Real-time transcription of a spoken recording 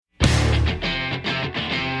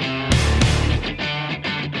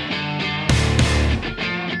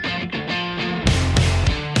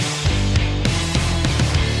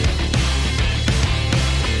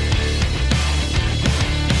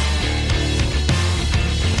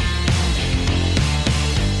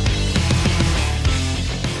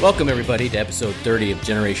Welcome, everybody, to episode 30 of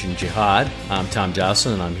Generation Jihad. I'm Tom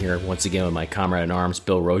Jocelyn, and I'm here once again with my comrade-in-arms,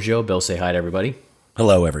 Bill Roggio. Bill, say hi to everybody.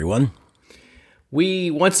 Hello, everyone. We,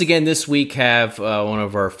 once again this week, have one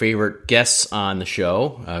of our favorite guests on the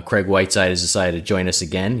show. Craig Whiteside has decided to join us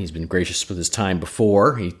again. He's been gracious with his time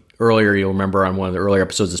before. Earlier, you'll remember on one of the earlier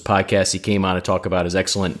episodes of this podcast, he came on to talk about his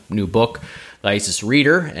excellent new book, The ISIS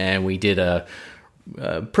Reader, and we did a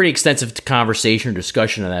pretty extensive conversation or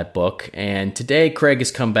discussion of that book. And today, Craig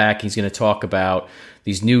has come back. He's going to talk about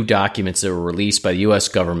these new documents that were released by the U.S.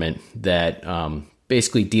 government that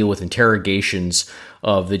basically deal with interrogations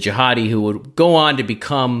of the jihadi who would go on to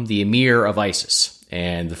become the emir of ISIS.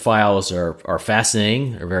 And the files are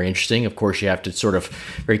fascinating. They're very interesting. Of course, you have to sort of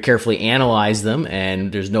very carefully analyze them,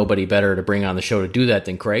 and there's nobody better to bring on the show to do that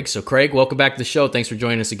than Craig. So, Craig, welcome back to the show. Thanks for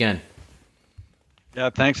joining us again. Yeah,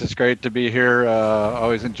 thanks. It's great to be here.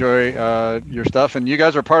 Always enjoy your stuff. And you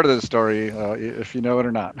guys are part of this story, if you know it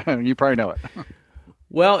or not. You probably know it.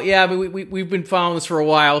 Well, yeah, I mean, we've been following this for a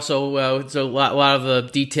while, so a lot of the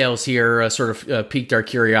details here sort of piqued our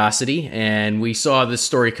curiosity, and we saw this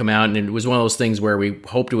story come out, and it was one of those things where we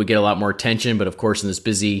hoped it would get a lot more attention, but of course in this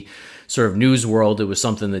busy sort of news world, it was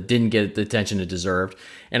something that didn't get the attention it deserved.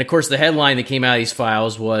 And of course, the headline that came out of these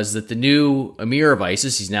files was that the new emir of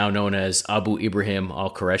ISIS, he's now known as Abu Ibrahim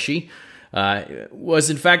al-Qureshi, was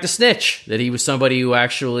in fact a snitch, that he was somebody who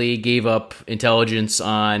actually gave up intelligence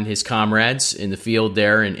on his comrades in the field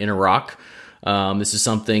there in Iraq. This is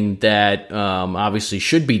something that obviously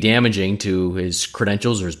should be damaging to his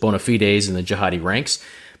credentials or his bona fides in the jihadi ranks.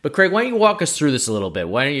 But Craig, why don't you walk us through this a little bit?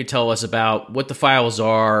 Why don't you tell us about what the files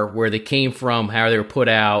are, where they came from, how they were put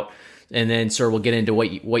out, and then sort of we'll get into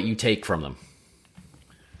what you take from them.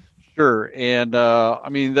 Sure. And I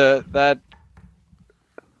mean,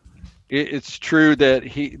 it's true that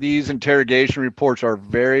these interrogation reports are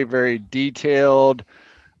very, very detailed.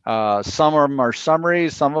 Some of them are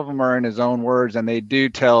summaries, some of them are in his own words, and they do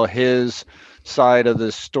tell his side of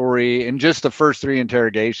the story. In just the first three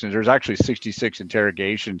interrogations, there's actually 66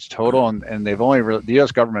 interrogations total, and they've only the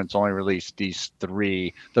U.S. government's only released these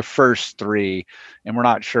three, the first three, and we're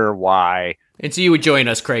not sure why. And so you would join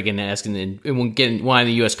us, Craig, in asking and we'll get wanting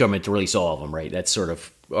the U.S. government to release all of them, right? That's sort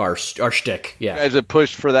of our shtick. Yeah, as a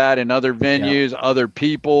push for that in other venues, other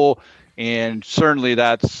people, and certainly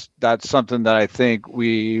that's something that I think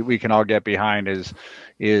we can all get behind is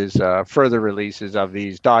further releases of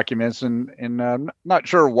these documents, and I'm not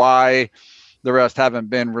sure why the rest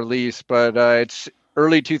haven't been released, but it's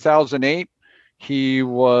early 2008. He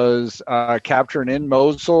was captured in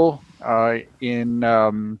Mosul.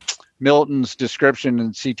 In Milton's description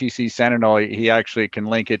in CTC Sentinel, he actually can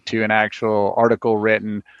link it to an actual article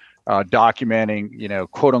written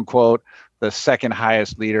documenting, quote unquote, the second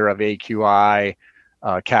highest leader of AQI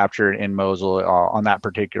captured in Mosul on that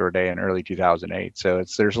particular day in early 2008. So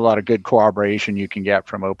there's a lot of good corroboration you can get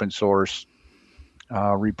from open source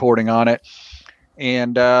reporting on it.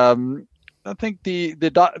 And I think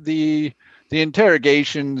the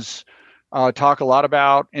interrogations talk a lot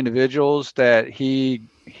about individuals that he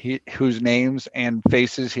whose names and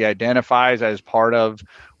faces he identifies as part of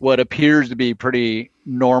what appears to be pretty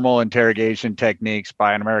normal interrogation techniques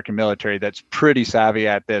by an American military that's pretty savvy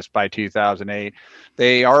at this by 2008.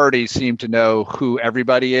 They already seem to know who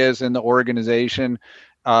everybody is in the organization,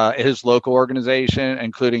 his local organization,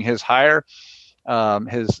 including his higher,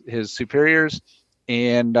 his superiors.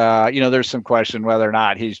 And, there's some question whether or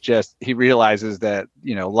not he realizes that,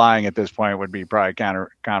 lying at this point would be probably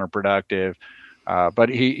counterproductive. But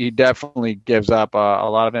he definitely gives up a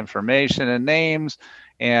lot of information and names.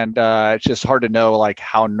 And it's just hard to know like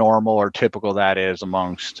how normal or typical that is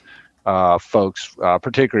amongst folks,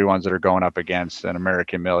 particularly ones that are going up against an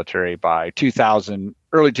American military by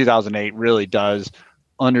early 2008 really does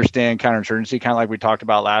understand counterinsurgency, kind of like we talked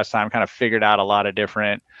about last time, kind of figured out a lot of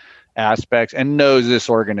different aspects and knows this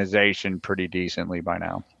organization pretty decently by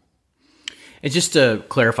now. And just to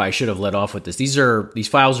clarify, I should have led off with this. These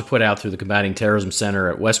files are put out through the Combating Terrorism Center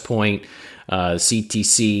at West Point.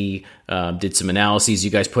 CTC did some analyses.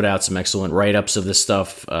 You guys put out some excellent write-ups of this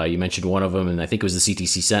stuff. You mentioned one of them, and I think it was the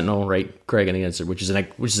CTC Sentinel, right, Craig? I think that's which is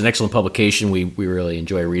an excellent publication. We really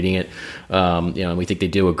enjoy reading it. And we think they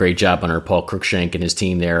do a great job under Paul Cruikshank and his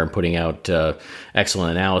team there and putting out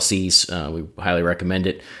excellent analyses. We highly recommend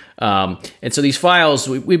it. And so these files,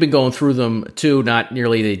 we've been going through them too, not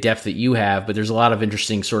nearly the depth that you have, but there's a lot of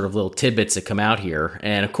interesting sort of little tidbits that come out here.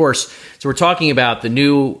 And of course, so we're talking about the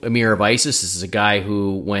new emir of ISIS. This is a guy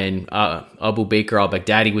who, when Abu Bakr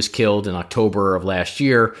al-Baghdadi was killed in October of last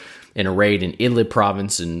year in a raid in Idlib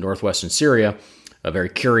province in northwestern Syria, a very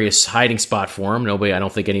curious hiding spot for him. I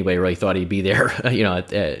don't think anybody really thought he'd be there,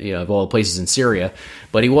 of all the places in Syria,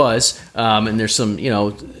 but he was. And there's some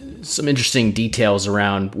interesting details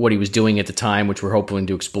around what he was doing at the time, which we're hoping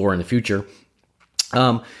to explore in the future.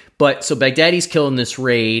 But so Baghdadi's killed in this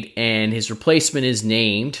raid, and his replacement is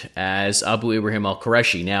named as Abu Ibrahim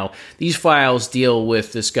al-Qureshi. Now, these files deal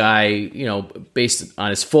with this guy, based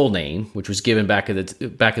on his full name, which was given back in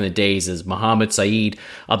the days as Muhammad Saeed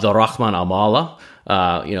Abdurrahman al-Mala.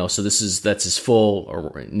 So that's his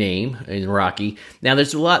full name in Iraqi. Now,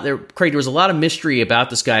 Craig, there was a lot of mystery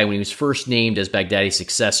about this guy when he was first named as Baghdadi's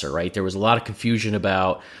successor, right? There was a lot of confusion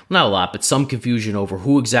not a lot, but some confusion over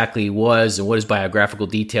who exactly he was and what his biographical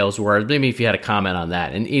details were. Maybe if you had a comment on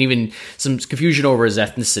that, and even some confusion over his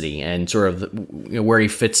ethnicity and sort of where he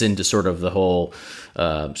fits into sort of the whole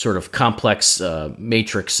sort of complex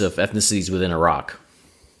matrix of ethnicities within Iraq.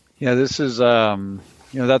 Yeah, this is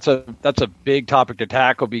that's a big topic to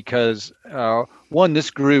tackle because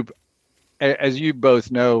this group, as you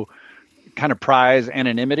both know, kind of prize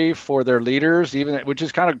anonymity for their leaders, which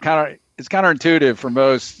is kind of it's counterintuitive for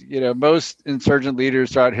most insurgent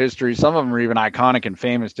leaders throughout history. Some of them are even iconic and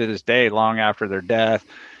famous to this day, long after their death,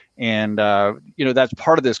 and that's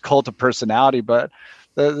part of this cult of personality. But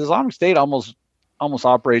the Islamic State almost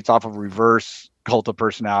operates off of reverse cult of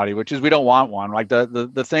personality, which is we don't want one. Like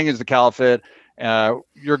the thing is the caliphate.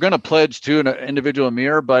 You're going to pledge to an individual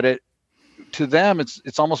emir, but to them,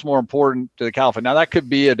 it's almost more important to the caliphate. Now, that could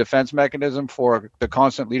be a defense mechanism for the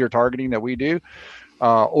constant leader targeting that we do,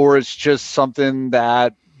 or it's just something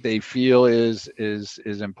that they feel is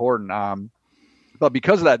important. But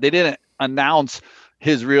because of that, they didn't announce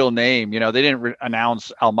his real name. They didn't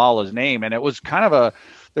announce al-Mala's name, and it was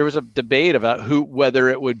there was a debate about whether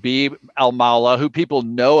it would be al-Mala, who people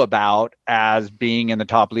know about as being in the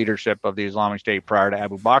top leadership of the Islamic State prior to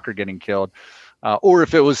Abu Bakr getting killed, or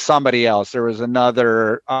if it was somebody else. There was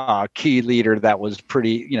another key leader that was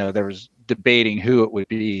there was debating who it would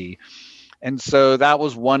be. And so that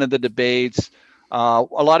was one of the debates. A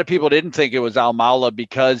lot of people didn't think it was al-Mala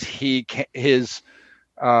because as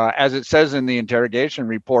it says in the interrogation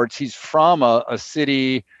reports, he's from a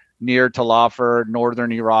city near Talafar,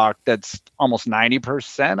 northern Iraq, that's almost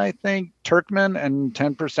 90%, I think, Turkmen and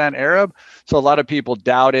 10% Arab. So a lot of people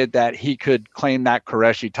doubted that he could claim that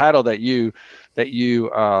Qureshi title that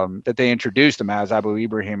they introduced him as, Abu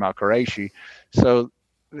Ibrahim al-Qureshi. So,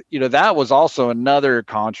 that was also another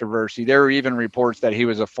controversy. There were even reports that he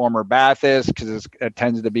was a former Ba'athist, because it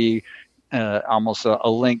tends to be almost a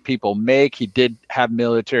link people make. He did have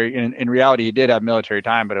military, in reality, he did have military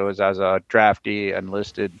time, but it was as a draftee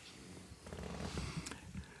enlisted.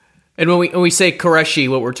 And when we say Qureshi,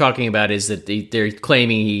 what we're talking about is that they're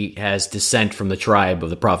claiming he has descent from the tribe of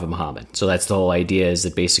the Prophet Muhammad. So that's the whole idea, is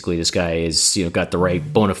that basically this guy is got the right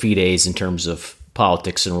bona fides in terms of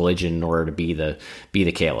politics and religion in order to be the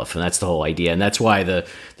caliph, and that's the whole idea. And that's why the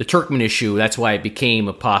Turkmen issue, that's why it became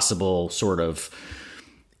a possible sort of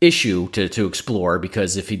issue to explore,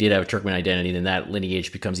 because if he did have a Turkmen identity, then that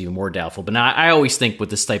lineage becomes even more doubtful. But now I always think with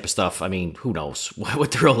this type of stuff, I mean, who knows what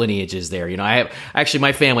the real lineage is there? I have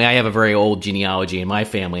my family, I have a very old genealogy in my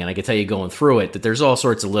family, and I can tell you going through it that there's all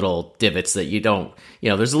sorts of little divots that you don't,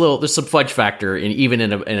 there's some fudge factor even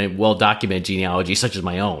in a well documented genealogy such as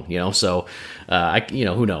my own, so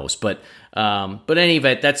who knows? But in any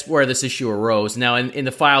event, that's where this issue arose. Now in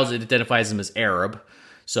the files, it identifies him as Arab.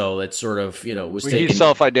 So that's sort of, was taken. He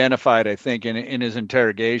self-identified, I think, in his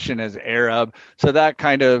interrogation as Arab. So that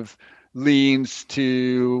kind of leans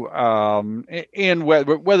to,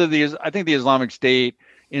 whether I think the Islamic State,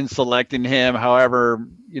 in selecting him, however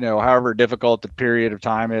difficult the period of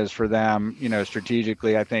time is for them,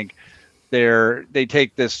 strategically, I think they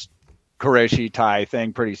take this Qureshi tie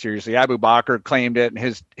thing pretty seriously. Abu Bakr claimed it, and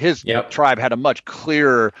his tribe had a much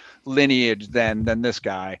clearer lineage than this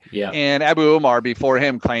guy. Yeah. And Abu Umar before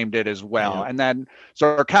him claimed it as well. Yeah. And then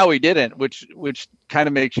Zarqawi didn't, which kind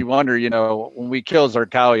of makes you wonder, when we killed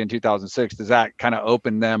Zarqawi in 2006, does that kind of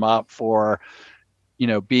open them up for,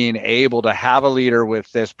 being able to have a leader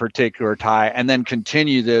with this particular tie and then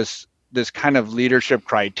continue this kind of leadership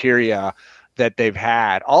criteria that they've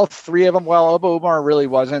had. All three of them, well, Abu Umar really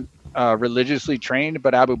wasn't religiously trained,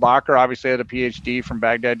 but Abu Bakr obviously had a PhD from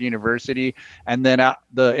Baghdad University. And then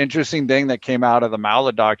the interesting thing that came out of the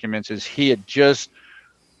Mala documents is he had just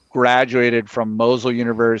graduated from Mosul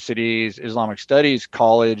University's Islamic Studies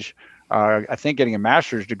College, I think getting a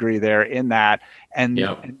master's degree there in that. And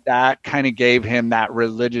that kind of gave him that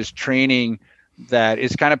religious training that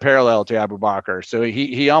is kind of parallel to Abu Bakr. So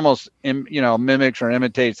he almost, mimics or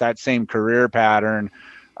imitates that same career pattern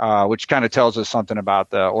which kind of tells us something about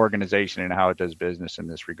the organization and how it does business in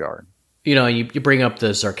this regard. You bring up the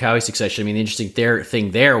Zarqawi succession. I mean, the interesting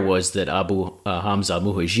thing there was that Abu Hamza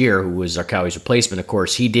al-Muhajir, who was Zarqawi's replacement, of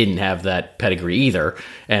course, he didn't have that pedigree either.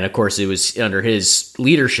 And of course, it was under his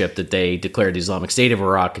leadership that they declared the Islamic State of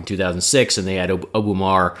Iraq in 2006, and they had Abu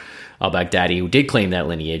Umar al-Baghdadi, who did claim that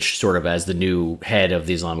lineage sort of as the new head of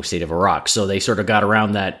the Islamic State of Iraq. So they sort of got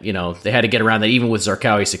around that, they had to get around that. Even with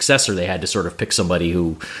Zarqawi's successor, they had to sort of pick somebody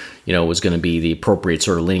who, was going to be the appropriate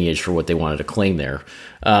sort of lineage for what they wanted to claim there.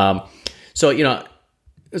 So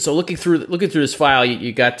looking through this file,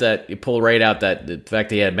 you got that, you pull right out that the fact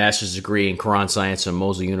that he had a master's degree in Quran science from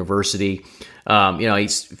Mosul University.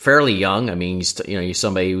 He's fairly young. I mean, he's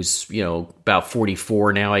somebody who's about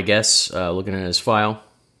 44 now, I guess. Looking at his file,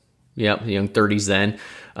 yep, young 30s then.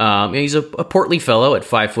 He's a portly fellow at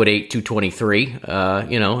 5'8", 223.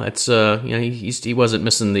 He wasn't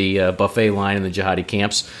missing the buffet line in the jihadi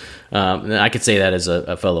camps. I could say that as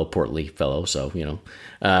a fellow portly fellow. So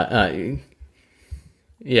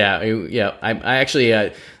Yeah. I actually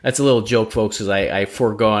that's a little joke, folks, because I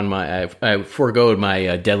foregoed my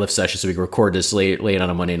deadlift session so we can record this late on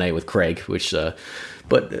a Monday night with Craig, which.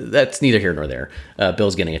 But that's neither here nor there.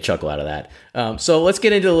 Bill's getting a chuckle out of that. So let's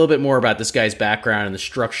get into a little bit more about this guy's background and the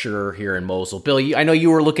structure here in Mosul. Bill, I know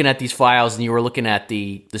you were looking at these files and you were looking at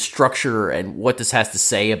the structure and what this has to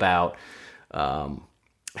say about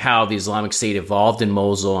how the Islamic State evolved in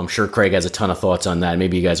Mosul. I'm sure Craig has a ton of thoughts on that.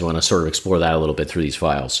 Maybe you guys want to sort of explore that a little bit through these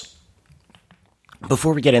files.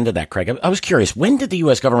 Before we get into that, Craig, I was curious, when did the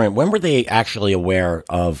U.S. government, when were they actually aware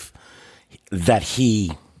of that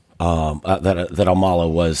that al-Mala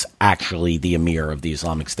was actually the emir of the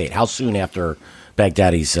Islamic State? How soon after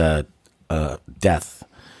Baghdadi's death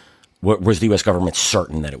was the U.S. government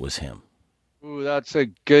certain that it was him? Ooh, that's a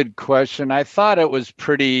good question. I thought it was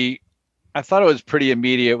pretty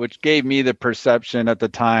immediate, which gave me the perception at the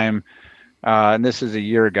time, and this is a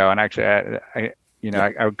year ago, and actually I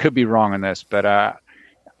could be wrong on this, but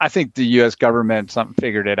I think the U.S. government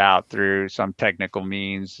figured it out through some technical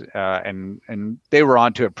means, and they were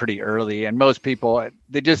onto it pretty early. And most people,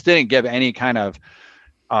 they just didn't give any kind of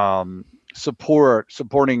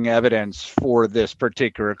supporting evidence for this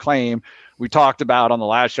particular claim. We talked about on the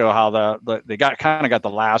last show how they got the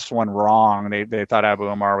last one wrong. They thought Abu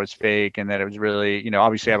Umar was fake, and that it was really,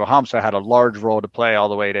 obviously Abu Hamza had a large role to play all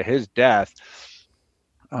the way to his death.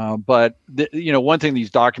 But one thing these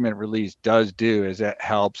document release does do is it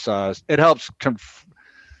helps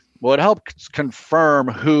confirm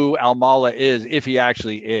who al-Mala is, if he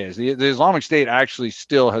actually is. The Islamic State actually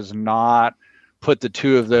still has not put the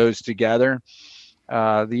two of those together.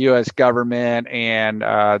 The U.S. government and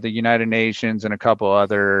the United Nations and a couple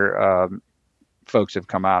other folks have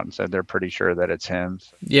come out and said they're pretty sure that it's him.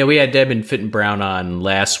 Yeah, we had Debin Fitton-Brown on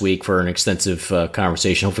last week for an extensive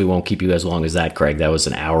conversation. Hopefully we won't keep you as long as that, Craig. That was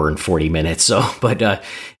an hour and 40 minutes. But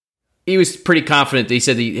he was pretty confident. He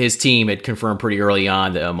said his team had confirmed pretty early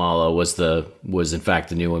on that al-Mala was in fact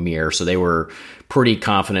the new emir. So they were pretty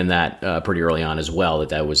confident in that pretty early on as well,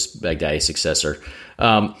 that was Baghdadi's successor.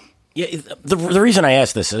 Yeah, the reason I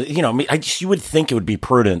asked this, you would think it would be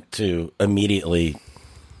prudent to immediately,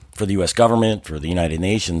 for the U.S. government, for the United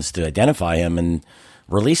Nations, to identify him and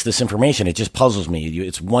release this information. It just puzzles me.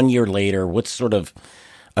 It's 1 year later. What sort of,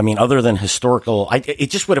 other than historical, it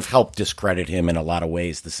just would have helped discredit him in a lot of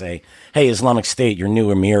ways to say, hey, Islamic State, your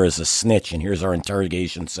new emir is a snitch, and here's our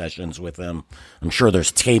interrogation sessions with him. I'm sure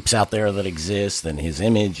there's tapes out there that exist and his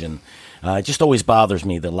image, and it just always bothers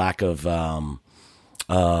me, the lack of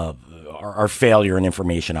our failure in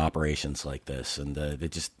information operations like this. And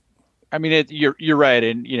it just... you're right,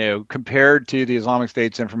 and compared to the Islamic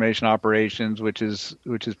State's information operations, which is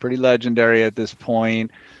pretty legendary at this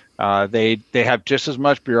point, they have just as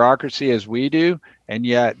much bureaucracy as we do, and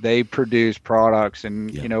yet they produce products.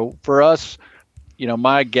 And for us,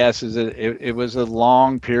 my guess is that it was a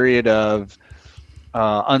long period of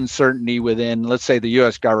uncertainty within, let's say, the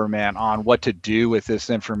U.S. government on what to do with this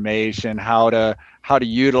information, how to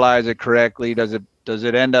utilize it correctly. Does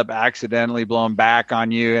it end up accidentally blowing back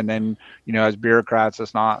on you? And then, as bureaucrats,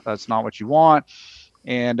 that's not what you want.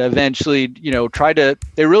 And eventually,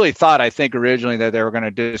 they really thought, I think originally, that they were going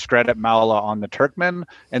to discredit Mala on the Turkmen.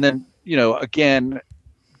 And then, again,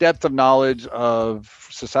 depth of knowledge of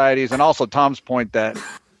societies, and also Tom's point that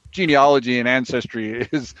genealogy and ancestry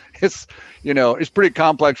is pretty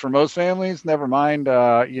complex for most families. Never mind,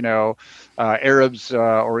 Arabs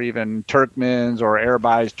or even Turkmens or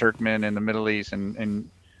Arabized Turkmen in the Middle East, and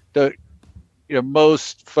the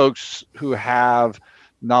most folks who have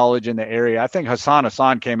knowledge in the area. I think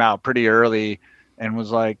Hassan came out pretty early and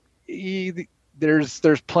was like, the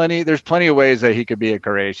there's plenty of ways that he could be a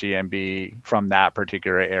Qurayshi and be from that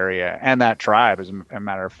particular area and that tribe. As a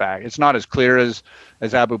matter of fact, it's not as clear as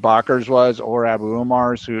Abu Bakr's was or Abu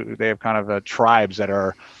Umar's, who they have kind of tribes that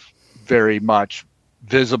are very much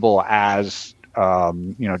visible as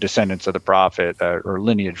descendants of the Prophet or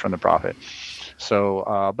lineage from the Prophet.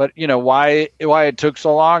 So, but why it took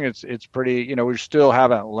so long? It's pretty. We still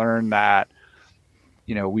haven't learned that.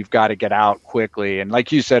 We've got to get out quickly, and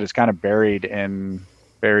like you said, it's kind of buried in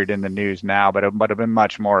the news now, but it would have been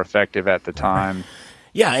much more effective at the time.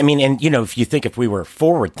 Yeah, I mean, and if we were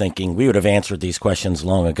forward thinking, we would have answered these questions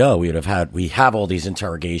long ago. We have all these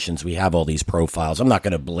interrogations, we have all these profiles. I'm not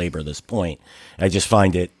going to belabor this point. I just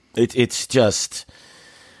find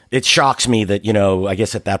it shocks me that, I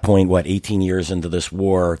guess at that point, 18 years into this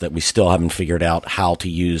war, that we still haven't figured out how to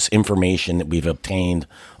use information that we've obtained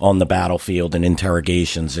on the battlefield and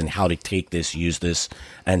interrogations and how to use this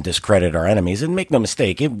and discredit our enemies. And make no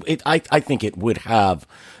mistake, I think it would have,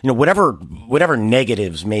 whatever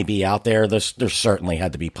negatives may be out there, there certainly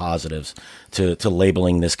had to be positives to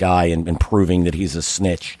labeling this guy and proving that he's a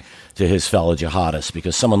snitch to his fellow jihadists,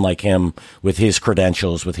 because someone like him with his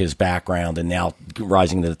credentials, with his background, and now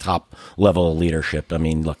rising to the top level of leadership. I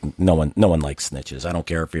mean, look, no one likes snitches. I don't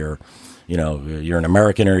care if you're an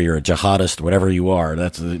American or you're a jihadist, whatever you are.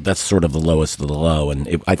 That's sort of the lowest of the low,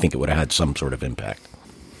 and I think it would have had some sort of impact.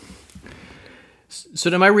 So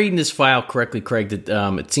am I reading this file correctly, Craig, that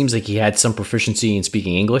it seems like he had some proficiency in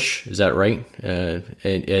speaking English? Is that right?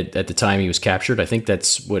 At the time he was captured? I think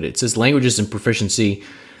that's what it says, languages and proficiency.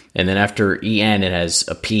 And then after EN, it has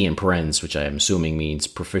a P in parens, which I'm assuming means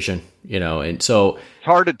proficient, and so it's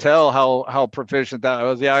hard to tell how proficient that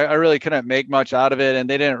was. Yeah, I really couldn't make much out of it, and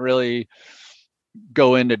they didn't really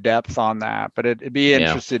go into depth on that, but it'd be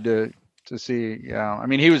interested to see. Yeah. I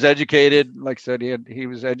mean, he was educated, like I said, he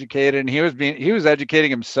was educated, and he was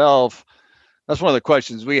educating himself. That's one of the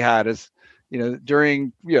questions we had is,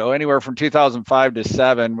 during, anywhere from 2005 to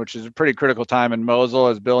 7, which is a pretty critical time in Mosul,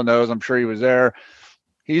 as Bill knows, I'm sure he was there.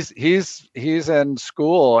 He's in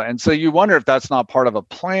school, and so you wonder if that's not part of a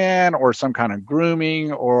plan or some kind of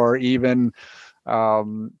grooming, or even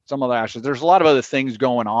some of the actions. There's a lot of other things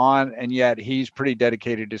going on, and yet he's pretty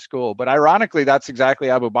dedicated to school. But ironically, that's exactly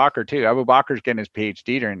Abu Bakr too. Abu Bakr's getting his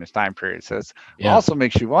PhD during this time period, so it also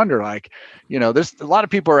makes you wonder, there's a lot of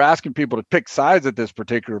people are asking people to pick sides at this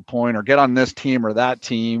particular point, or get on this team or that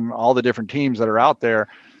team, all the different teams that are out there.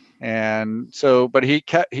 And so, but he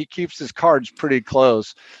keeps his cards pretty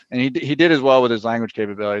close, and he did as well with his language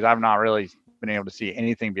capabilities. I've not really been able to see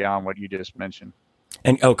anything beyond what you just mentioned.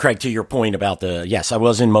 And Craig, to your point about yes, I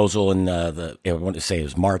was in Mosul in I want to say it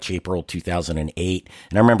was March, April 2008,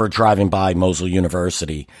 and I remember driving by Mosul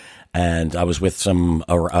University, and I was with some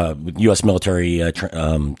U.S. military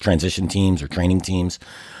transition teams or training teams.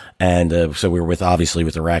 And so we were obviously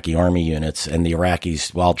with Iraqi army units, and the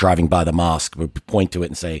Iraqis, while driving by the mosque, would point to it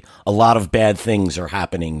and say, a lot of bad things are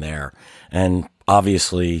happening there. And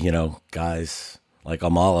obviously, guys like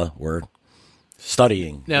Amala were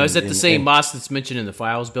studying. Now, is that the same mosque that's mentioned in the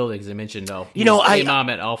files, Bill? Because they mentioned, Imam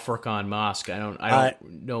at Al Furqan Mosque. I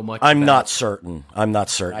don't know much. I'm not certain. I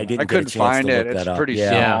couldn't find it. It's pretty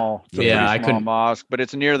small. I couldn't mosque, but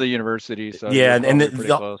it's near the university. So and pretty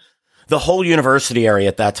close. The whole university area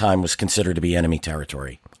at that time was considered to be enemy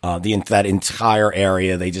territory. That entire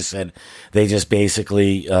area, they just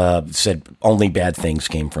basically said only bad things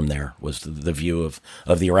came from there, was the view of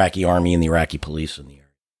the Iraqi army and the Iraqi police in the area.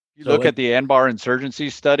 You look at the Anbar insurgency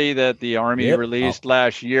study that the army released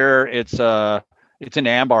last year. It's in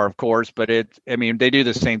Anbar, of course, but they do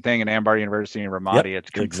the same thing in Anbar University in Ramadi. Yep,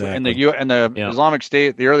 exactly. And the Islamic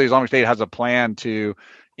State, the early Islamic State, has a plan to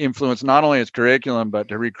influence not only its curriculum, but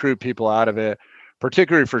to recruit people out of it,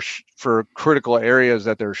 particularly for critical areas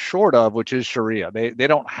that they're short of, which is Sharia. They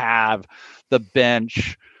don't have the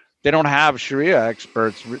bench. They don't have Sharia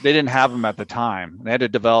experts. They didn't have them at the time. They had to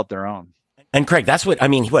develop their own. And Craig, that's what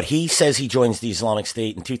he says. He joins the Islamic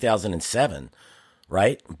State in 2007,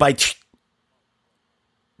 right?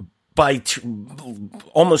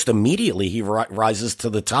 Almost immediately, he rises to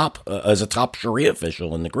the top as a top Sharia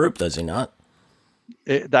official in the group, does he not?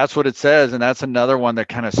 That's what it says, and that's another one that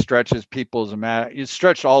kind of stretches people's it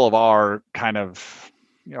stretched all of our kind of,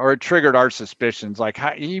 or it triggered our suspicions. Like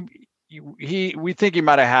we think he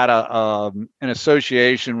might have had an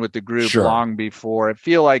association with the group long before. I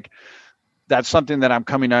feel like that's something that I'm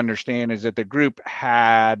coming to understand, is that the group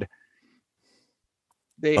had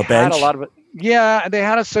a lot of they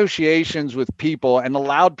had associations with people and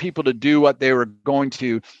allowed people to do what they were going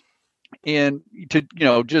to. And to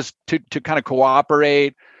kind of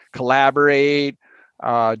cooperate, collaborate,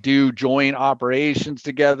 do joint operations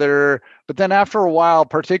together. But then after a while,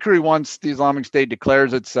 particularly once the Islamic State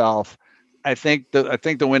declares itself, I think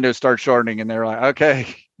the windows start shortening, and they're like,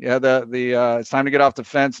 okay, yeah, it's time to get off the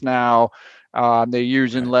fence now. They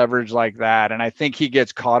using leverage like that, and I think he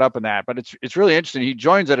gets caught up in that. But it's really interesting. He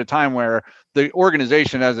joins at a time where the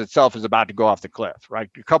organization as itself is about to go off the cliff. Right,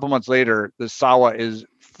 a couple months later, the Sawa is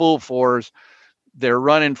full force. They're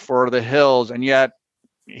running for the hills, and yet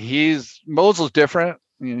Mosul's different.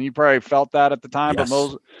 You probably felt that at the time, yes. But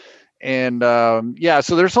Mosul. And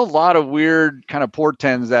so there's a lot of weird kind of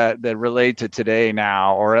portents that relate to today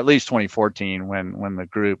now, or at least 2014 when the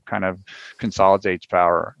group kind of consolidates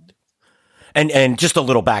power. And just a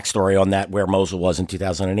little backstory on that, where Mosul was in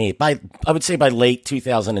 2008. I would say by late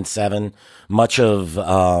 2007, much of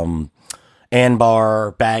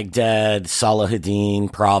Anbar, Baghdad,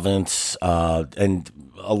 Salahuddin province, and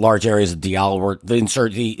large areas of Diyala were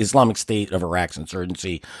the Islamic State of Iraq's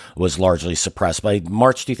insurgency was largely suppressed. By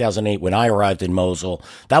March 2008, when I arrived in Mosul,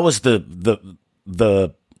 that was the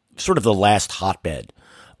sort of the last hotbed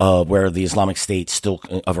where the Islamic State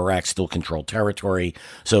of Iraq still controlled territory.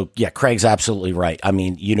 So yeah, Craig's absolutely right. I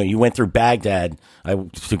mean, you went through Baghdad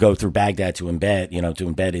to go through Baghdad to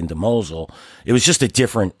embed into Mosul. It was just a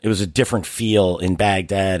different feel in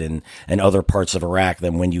Baghdad and other parts of Iraq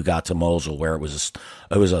than when you got to Mosul, where it was a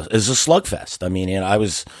slugfest. I mean, I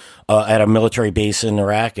was at a military base in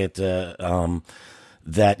Iraq at 2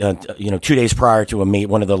 days prior to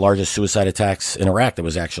one of the largest suicide attacks in Iraq that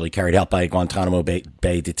was actually carried out by a Guantanamo Bay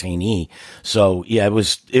detainee. So yeah, it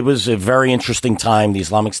was a very interesting time. The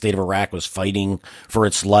Islamic State of Iraq was fighting for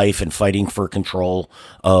its life and fighting for control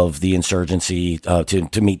of the insurgency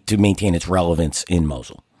to maintain its relevance in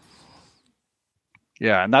Mosul.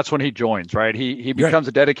 Yeah, and that's when he joins, right? He becomes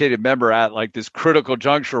a dedicated member at like this critical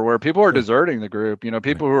juncture where people are deserting the group.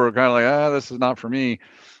 People who are kind of like, this is not for me.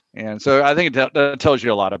 And so I think that tells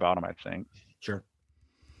you a lot about him, I think. Sure.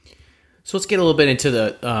 So let's get a little bit into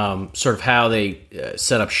the sort of how they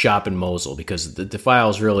set up shop in Mosul, because the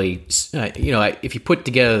files really, if you put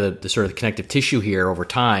together the sort of connective tissue here over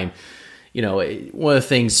time, one of the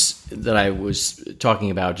things that I was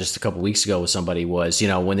talking about just a couple of weeks ago with somebody was,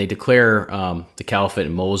 when they declare the caliphate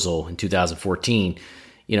in Mosul in 2014,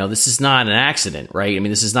 this is not an accident, right? I mean,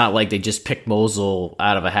 this is not like they just picked Mosul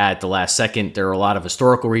out of a hat at the last second. There are a lot of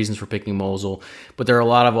historical reasons for picking Mosul, but there are a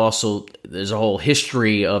lot of there's a whole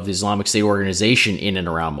history of the Islamic State organization in and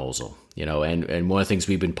around Mosul, and one of the things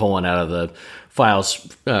we've been pulling out of the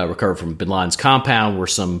files recovered from Bin Laden's compound were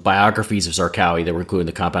some biographies of Zarqawi that were included in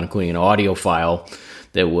the compound, including an audio file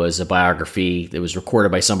that was a biography that was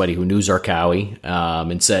recorded by somebody who knew Zarqawi,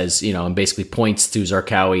 and says, and basically points to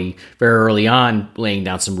Zarqawi very early on laying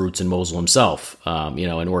down some roots in Mosul himself,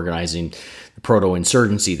 and organizing the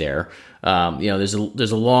proto-insurgency there. There's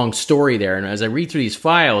a long story there, and as I read through these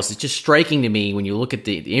files, it's just striking to me when you look at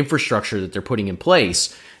the infrastructure that they're putting in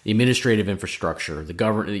place, the administrative infrastructure,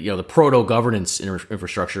 the proto-governance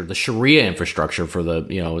infrastructure, the Sharia infrastructure for the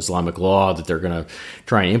Islamic law that they're going to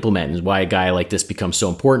try and implement, and why a guy like this becomes so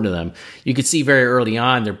important to them. You could see very early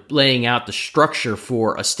on they're laying out the structure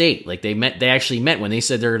for a state. Like they actually meant when they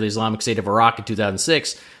said they're the Islamic State of Iraq in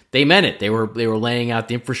 2006. They meant it. They were laying out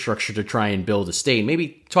the infrastructure to try and build a state.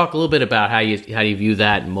 Maybe talk a little bit about how you view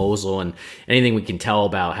that in Mosul and anything we can tell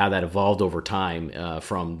about how that evolved over time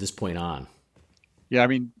from this point on. Yeah, I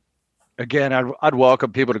mean, again, I'd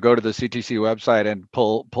welcome people to go to the CTC website and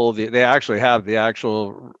pull they actually have the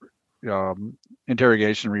actual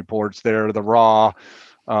interrogation reports there, the raw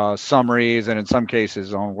summaries, and in some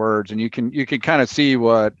cases on words, and you can kind of see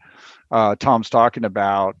what Tom's talking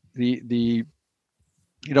about. There's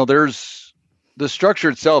the structure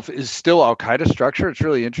itself is still Al-Qaeda structure. It's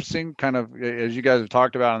really interesting, kind of as you guys have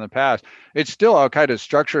talked about in the past. It's still Al-Qaeda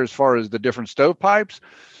structure as far as the different stovepipes.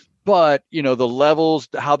 But, the levels,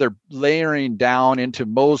 how they're layering down into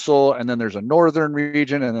Mosul, and then there's a northern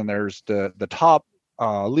region, and then there's the top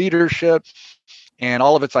leadership, and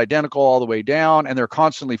all of it's identical all the way down. And they're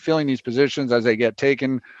constantly filling these positions as they get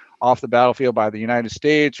taken off the battlefield by the United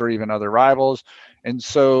States or even other rivals. And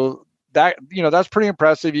so that's pretty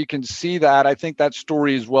impressive. You can see that. I think that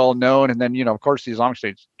story is well known. And then, of course, the Islamic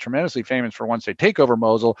State's tremendously famous for once they take over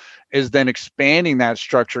Mosul, is then expanding that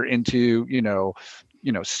structure into,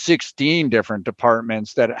 16 different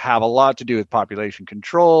departments that have a lot to do with population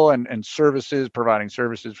control and services, providing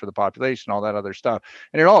services for the population, all that other stuff.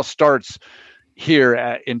 And it all starts here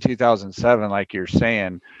in 2007, like you're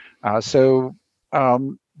saying.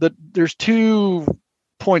 There's 2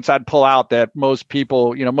 points I'd pull out that most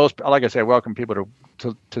people, like I say, I welcome people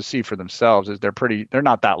to see for themselves, is they're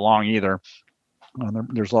not that long either.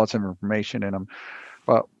 There's lots of information in them.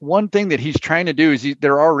 But one thing that he's trying to do is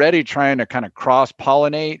they're already trying to kind of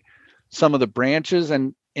cross-pollinate some of the branches,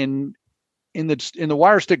 and in the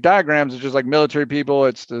wire stick diagrams, it's just like military people,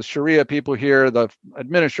 it's the Sharia people here, the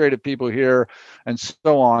administrative people here, and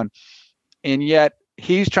so on. And yet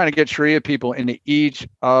he's trying to get Sharia people into each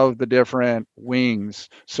of the different wings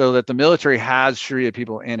so that the military has Sharia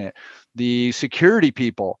people in it. The security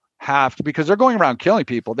people have to, because they're going around killing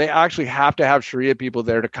people, they actually have to have Sharia people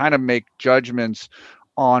there to kind of make judgments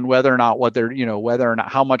on whether or not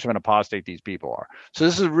how much of an apostate these people are. So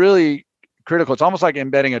this is really critical. It's almost like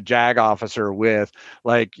embedding a JAG officer with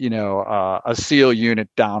a SEAL unit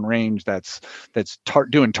downrange that's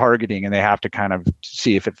doing targeting, and they have to kind of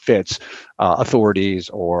see if it fits authorities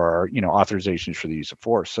or authorizations for the use of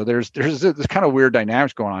force. So there's this kind of weird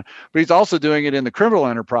dynamics going on. But he's also doing it in the criminal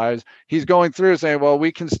enterprise. He's going through saying, well,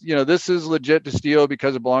 we can, this is legit to steal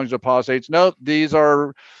because it belongs to apostates. No, these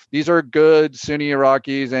are good Sunni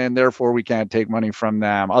Iraqis, and therefore we can't take money from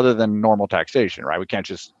them other than normal taxation, right? We can't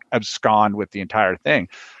just abscond with the entire thing.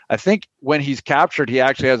 I think when he's captured, he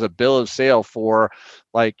actually has a bill of sale for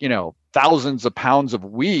thousands of pounds of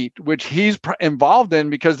wheat, which he's involved in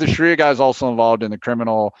because the Sharia guy is also involved in the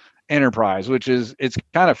criminal enterprise, it's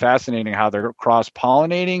kind of fascinating how they're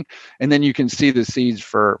cross-pollinating. And then you can see the seeds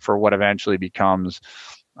for what eventually becomes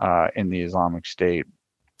in the Islamic State.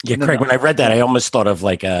 Yeah, Craig, when I read that, I almost thought of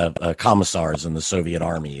like a commissars in the Soviet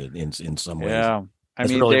army in some ways. Yeah. I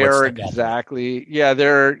mean, really they're exactly,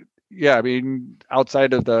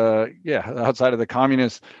 outside of the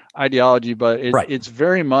communist ideology, but it's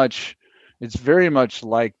very much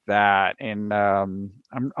like that. And I'm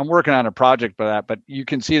working on a project for that, but you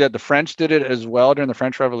can see that the French did it as well during the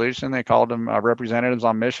French Revolution. They called them representatives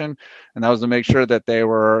on mission, and that was to make sure that they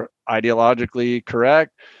were ideologically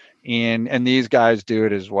correct. And these guys do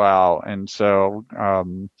it as well. And so,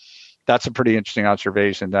 that's a pretty interesting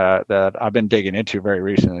observation that I've been digging into very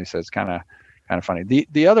recently. So it's kind of funny.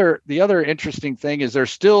 The other interesting thing is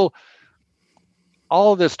there's still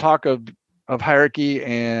all of this talk of hierarchy,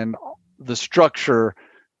 and the structure,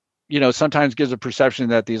 sometimes gives a perception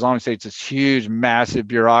that the Islamic State's this huge, massive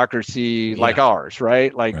bureaucracy like ours,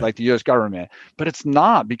 right? Like the U.S. government. But it's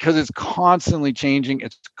not, because it's constantly changing.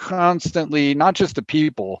 It's constantly, not just the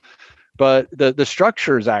people, but the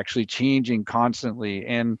structure is actually changing constantly.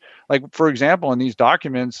 And like, for example, in these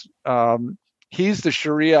documents, he's the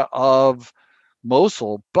Sharia of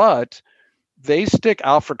Mosul, but they stick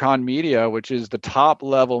Al Furqan Media, which is the top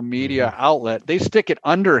level media outlet, they stick it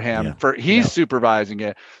under him he's supervising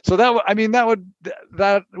it. So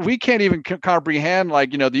that we can't even comprehend,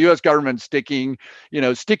 the U.S. government sticking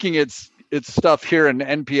its stuff here in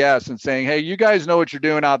NPS and saying, hey, you guys know what you're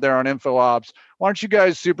doing out there on InfoOps. Why don't you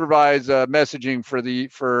guys supervise messaging for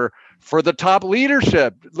the top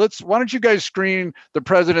leadership? Why don't you guys screen the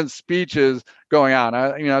president's speeches going on?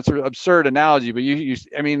 It's an absurd analogy, but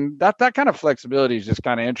that kind of flexibility is just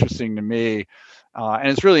kind of interesting to me. And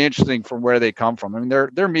it's really interesting from where they come from. I mean,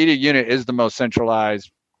 their media unit is the most centralized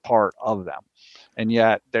part of them. And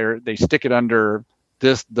yet they stick it under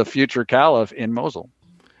the future caliph in Mosul.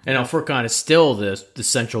 And Al Furqan is still the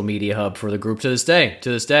central media hub for the group to this day.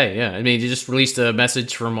 Yeah. I mean, you just released a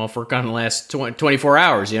message from Al Furqan in the last 24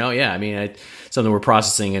 hours, Yeah. I mean, something we're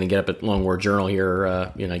processing and get up at Long War Journal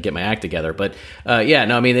here, get my act together. But,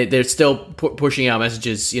 they're still pushing out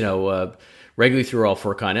messages, regularly through Al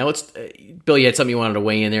Furqan. Now, Bill, you had something you wanted to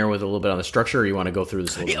weigh in there with a little bit on the structure, or you want to go through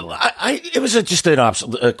this a little more? It was just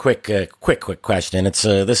a quick question. It's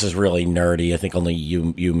this is really nerdy. I think only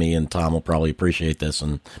you, me, and Tom will probably appreciate this,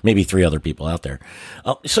 and maybe 3 other people out there.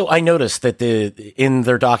 So I noticed that in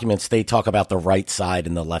their documents they talk about the right side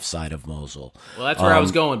and the left side of Mosul. Well, that's where I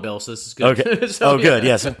was going, Bill. So this is good. Okay. Good.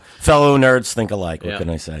 Yes, fellow nerds think alike. What can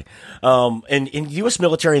I say? And the U.S.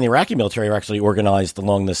 military and the Iraqi military are actually organized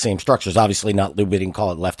along the same structures. Obviously, we didn't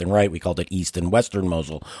call it left and right. We called it East and Western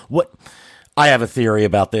Mosul. I have a theory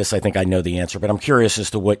about this. I think I know the answer, but I'm curious as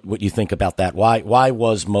to what you think about that. Why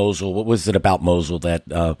was Mosul? What was it about Mosul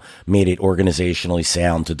that made it organizationally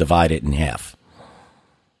sound to divide it in half?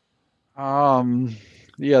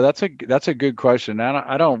 That's a good question.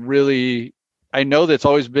 I don't really. I know that's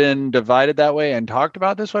always been divided that way and talked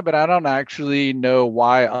about this way, but I don't actually know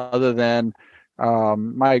why, other than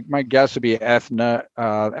my guess would be ethnicities.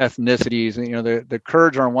 The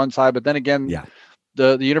Kurds are on one side, but then again,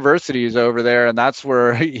 the university is over there, and that's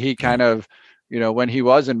where he kind of, when he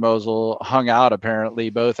was in Mosul, hung out apparently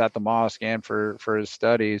both at the mosque and for his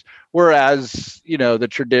studies. Whereas the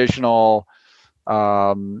traditional,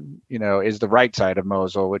 is the right side of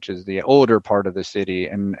Mosul, which is the older part of the city,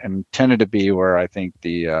 and tended to be where I think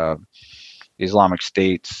the Islamic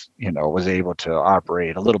States, was able to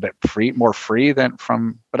operate a little bit more free than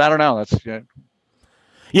from. But I don't know. That's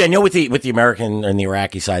Yeah, with the American and the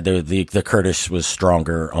Iraqi side, the Kurdish was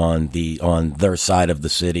stronger on their side of the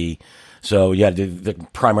city. So you had the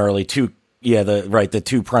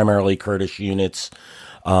two primarily Kurdish units.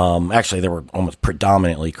 Actually, there were almost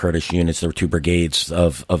predominantly Kurdish units. There were 2 brigades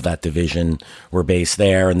of that division were based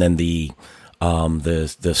there, and then the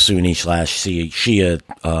Sunni/Shia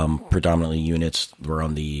predominantly units were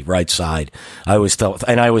on the right side. I always felt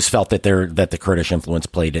that the Kurdish influence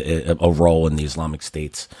played a role in the Islamic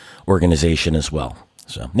State's organization as well.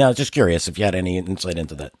 So now, just curious if you had any insight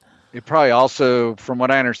into that. It probably also, from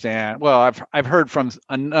what I understand, well, I've heard from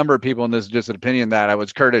a number of people, and this is just an opinion, that it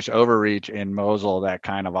was Kurdish overreach in Mosul that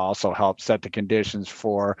kind of also helped set the conditions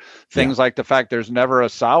for things like the fact there's never a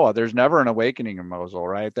Sawa, there's never an awakening in Mosul,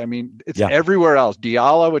 right? I mean, it's everywhere else.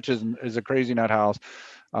 Diyala, which is a crazy nut house,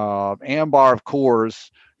 Anbar, of course,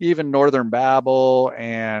 even Northern Babel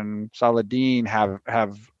and Saladin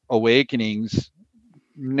have awakenings.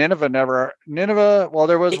 Nineveh, well,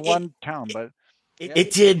 there was one town, but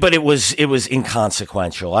it did, but it was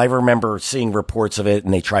inconsequential. I remember seeing reports of it,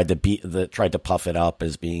 and they tried to puff it up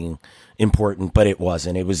as being important, but it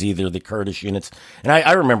wasn't. It was either the Kurdish units, and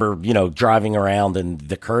I remember driving around, and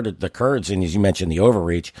the Kurds, and as you mentioned, the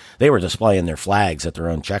overreach, they were displaying their flags at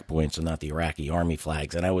their own checkpoints and not the Iraqi army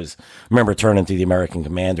flags. And I remember turning to the American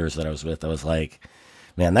commanders that I was with. I was like,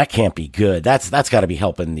 man, that can't be good. That's got to be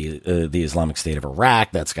helping the Islamic State of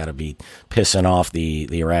Iraq. That's got to be pissing off the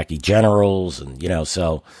Iraqi generals, and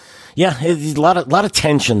so yeah, a lot of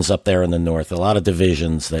tensions up there in the north, a lot of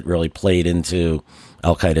divisions that really played into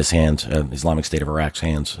Al Qaeda's hands, Islamic State of Iraq's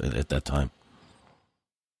hands at that time.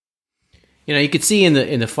 You could see in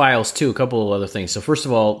the files too a couple of other things. So first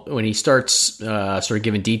of all, when he starts sort of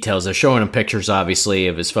giving details, they're showing him pictures, obviously,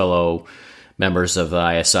 of his fellow members of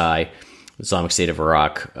the ISI. Islamic State of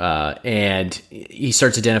Iraq, and he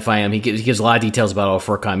starts identifying them. He gives a lot of details about Al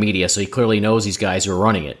Furqan Media, so he clearly knows these guys who are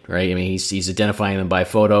running it, right? I mean, he's identifying them by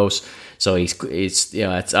photos, so it's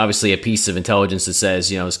obviously a piece of intelligence that says,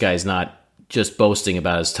 this guy's not just boasting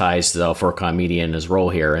about his ties to Al Furqan Media and his role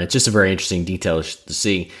here, and it's just a very interesting detail to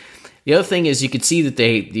see. The other thing is you could see that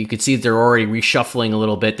they're already reshuffling a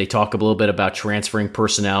little bit. They talk a little bit about transferring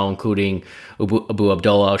personnel, including Abu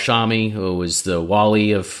Abdullah al-Shami, who was the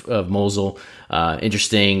wali of Mosul.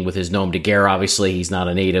 Interesting with his Nom de Guerre, obviously he's not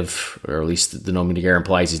a native, or at least the Nom de Guerre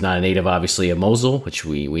implies he's not a native, obviously, of Mosul, which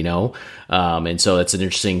we know. And so that's an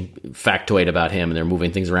interesting factoid about him, and they're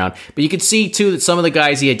moving things around. But you can see, too, that some of the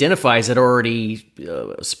guys he identifies had already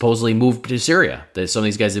supposedly moved to Syria. That some of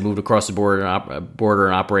these guys had moved across the border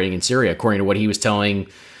and operating in Syria, according to what he was telling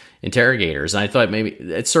interrogators. And I thought maybe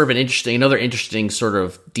it's sort of another interesting sort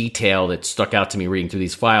of detail that stuck out to me reading through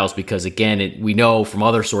these files, because, again, we know from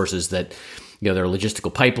other sources that there are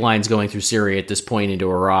logistical pipelines going through Syria at this point into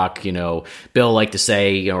Iraq. Bill liked to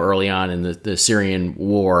say, early on in the Syrian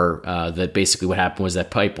war, that basically what happened was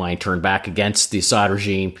that pipeline turned back against the Assad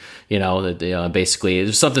regime. Basically it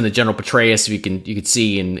was something that General Petraeus, you could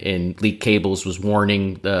see in leaked cables, was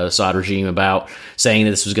warning the Assad regime about, saying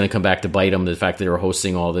that this was going to come back to bite them. The fact that they were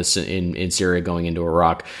hosting all this in Syria going into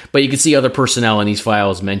Iraq. But you can see other personnel in these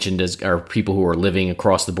files mentioned are people who are living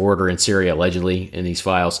across the border in Syria, allegedly, in these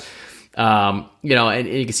files. And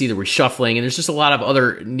you can see the reshuffling, and there's just a lot of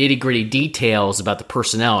other nitty gritty details about the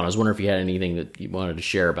personnel. And I was wondering if you had anything that you wanted to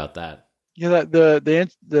share about that. Yeah,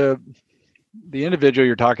 the individual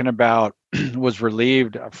you're talking about was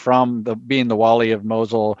relieved from being the wali of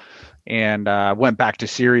Mosul, and went back to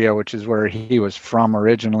Syria, which is where he was from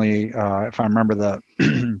originally, if I remember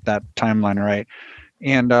that timeline right.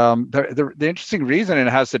 And the interesting reason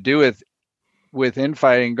it has to do with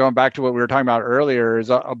infighting, going back to what we were talking about earlier, is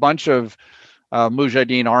a bunch of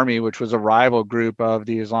Mujahideen Army, which was a rival group of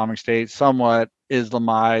the Islamic State, somewhat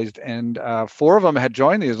Islamized, and 4 of them had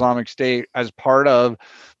joined the Islamic State as part of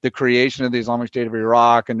the creation of the Islamic State of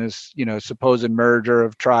Iraq, and this supposed merger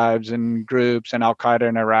of tribes and groups and Al Qaeda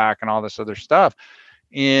in Iraq and all this other stuff.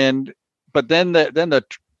 But then the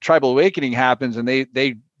tribal awakening happens, and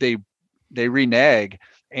they renege,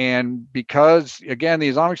 and because, again, the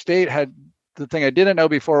Islamic State had, the thing I didn't know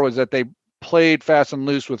before was that they played fast and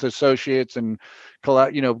loose with associates and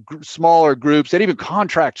smaller groups. They'd even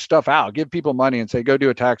contract stuff out, give people money and say, go do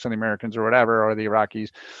attacks on the Americans or whatever, or the Iraqis.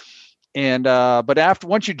 And but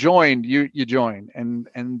once you joined, you joined,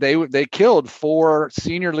 and they killed 4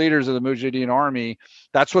 senior leaders of the Mujahideen Army.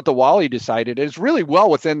 That's what the Wali decided. It's really well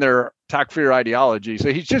within their Takfir ideology.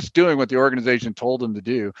 So he's just doing what the organization told him to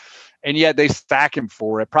do. And yet they stack him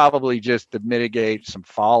for it, probably just to mitigate some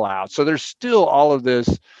fallout. So there's still all of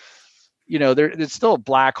this, it's still a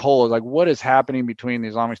black hole. Like, what is happening between the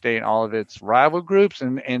Islamic State and all of its rival groups?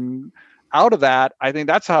 And out of that, I think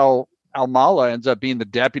that's how al-Mala ends up being the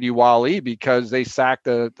deputy wali, because they sacked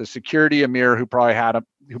the security emir who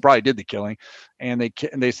probably did the killing, and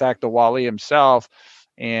they sacked the wali himself.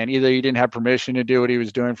 And either he didn't have permission to do what he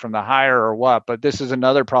was doing from the higher or what. But this is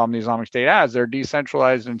another problem the Islamic State has. They're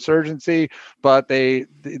decentralized insurgency, but they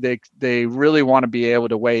really want to be able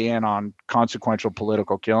to weigh in on consequential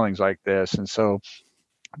political killings like this. And so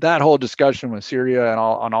that whole discussion with Syria and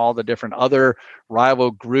on all the different other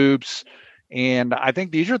rival groups. And I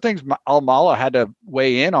think these are things al-Mala had to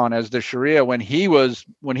weigh in on as the Sharia when he was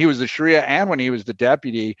the Sharia and when he was the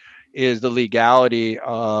deputy, is the legality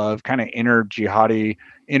of kind of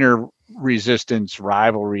inner resistance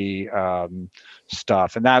rivalry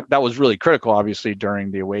stuff. And that was really critical, obviously,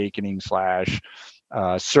 during the awakening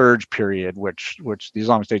 / surge period, which the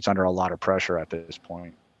Islamic State's under a lot of pressure at this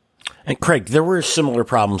point. And Craig, there were similar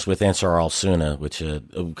problems with Ansar al-Sunnah, which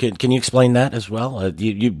can you explain that as well?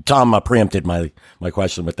 Tom preempted my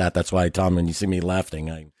question with that. That's why, Tom, when you see me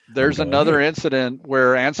laughing, there's another incident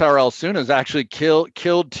where Ansar al-Sunnah has actually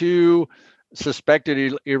killed 2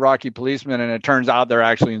 suspected Iraqi policemen, and it turns out they're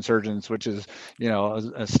actually insurgents, which is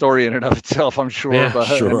a story in and of itself, I'm sure, but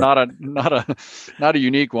sure. not a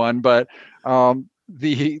unique one. But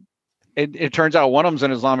it turns out one of them's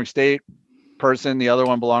an Islamic State person, the other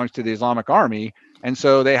one belongs to the Islamic Army, and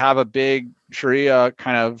so they have a big Sharia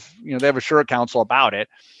kind of they have a Shura council about it,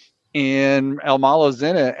 and al-Mala's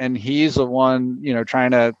in it, and he's the one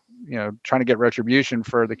trying to get retribution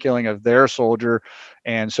for the killing of their soldier,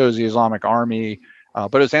 and so is the Islamic Army.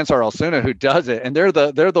 But it's Ansar al-Sunnah who does it, and they're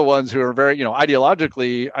the ones who are very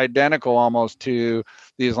ideologically identical almost to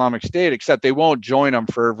the Islamic State, except they won't join them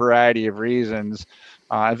for a variety of reasons.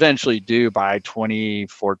 Eventually do by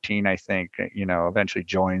 2014, I think, eventually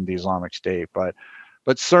joined the Islamic State. But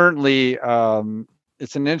certainly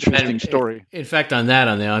it's an interesting story. In fact, on the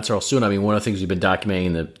Ansar al-Sunnah, I mean, one of the things we've been documenting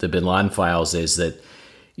in the Bin Laden files is that,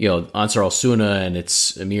 Ansar al-Sunnah and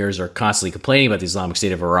its emirs are constantly complaining about the Islamic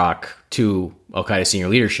State of Iraq to al-Qaeda senior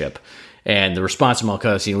leadership. And the response from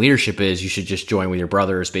al-Qaeda senior leadership is, you should just join with your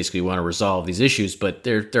brothers, basically want to resolve these issues. But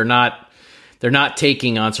they're not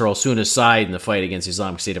taking Ansar al-Sunnah's side in the fight against the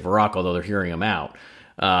Islamic State of Iraq, although they're hearing them out.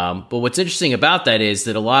 But what's interesting about that is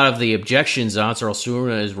that a lot of the objections Ansar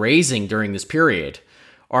al-Sunnah is raising during this period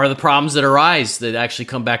are the problems that arise that actually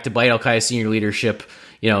come back to bite al-Qaeda senior leadership,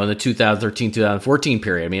 in the 2013-2014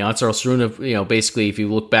 period. I mean, Ansar al-Sunnah, basically, if you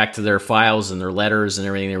look back to their files and their letters and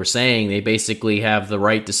everything they were saying, they basically have the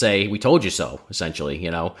right to say, "We told you so," essentially,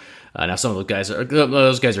 Now, some of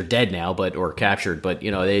those guys are dead now, or captured, but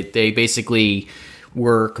they basically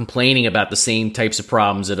were complaining about the same types of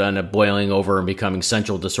problems that end up boiling over and becoming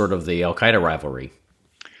central to sort of the Al-Qaeda rivalry.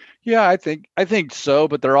 Yeah, I think so,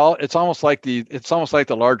 but it's almost like the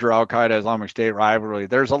larger Al-Qaeda Islamic State rivalry.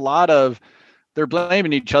 There's a lot of, they're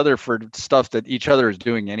blaming each other for stuff that each other is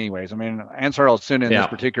doing anyways. I mean, Ansar al-Sunnah in this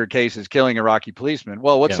particular case is killing Iraqi policemen.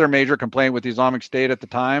 Well, what's their major complaint with the Islamic State at the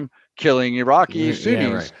time? Killing Iraqi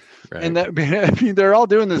Sunnis. Yeah, right. And that, I mean, they're all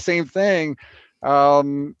doing the same thing.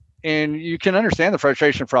 And you can understand the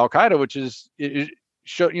frustration for Al-Qaeda, which is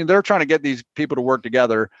they're trying to get these people to work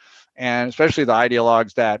together, and especially the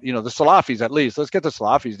ideologues that, the Salafis, at least, let's get the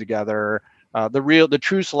Salafis together. The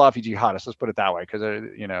true Salafi jihadists, let's put it that way, because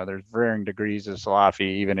there's varying degrees of Salafi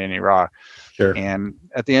even in Iraq. Sure. And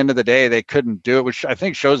at the end of the day, they couldn't do it, which I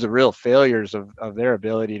think shows the real failures of their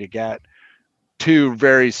ability to get 2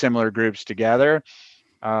 very similar groups together.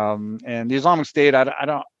 And the Islamic State,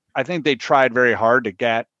 I think they tried very hard to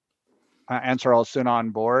get Ansar al-Sunnah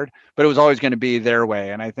on board, but it was always going to be their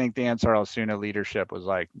way. And I think the Ansar al-Sunnah leadership was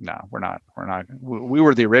like, no, we're not. We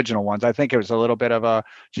were the original ones. I think it was a little bit of a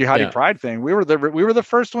jihadi pride thing. We were the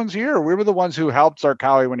first ones here. We were the ones who helped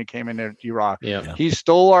Zarqawi when he came into Iraq. Yeah. He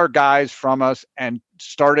stole our guys from us and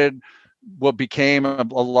started what became a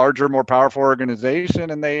larger, more powerful organization.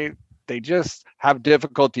 And they just have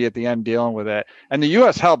difficulty at the end dealing with it. And the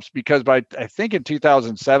U.S. helps because I think in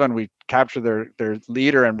 2007, we captured their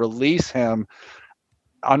leader and release him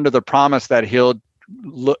under the promise that he'll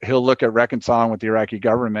look at reconciling with the Iraqi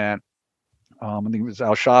government. I think it was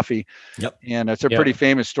al-Shafi. Yep. And it's a pretty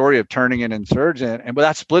famous story of turning an insurgent. But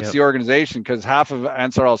that splits the organization, because half of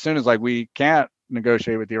Ansar al-Sunnah is like, we can't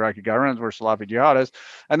negotiate with the Iraqi government, we're Salafi jihadists,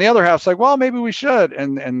 and the other half's like, well, maybe we should,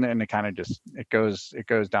 and it kind of just it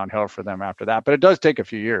goes downhill for them after that. But it does take a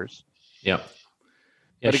few years. Yeah.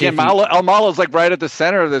 But again, al-Mala is like right at the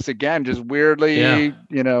center of this again, just weirdly,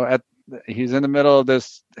 he's in the middle of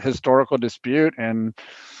this historical dispute, and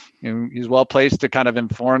he's well placed to kind of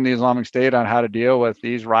inform the Islamic State on how to deal with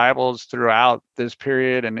these rivals throughout this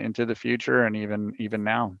period and into the future, and even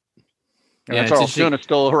now. Yeah, that's all soon it's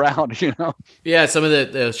still around, Yeah, some of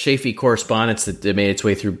the Shafi correspondence that made its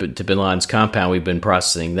way through to Bin Laden's compound, we've been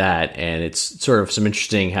processing that, and it's sort of some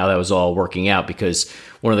interesting how that was all working out, because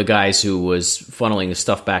one of the guys who was funneling the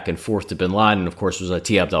stuff back and forth to Bin Laden, of course, was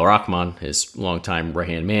T. Abdel Rahman, his longtime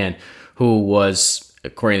right-hand man, who was,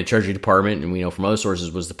 according to the Treasury Department, and we know from other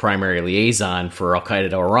sources, was the primary liaison for Al-Qaeda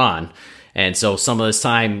to Iran. And so some of this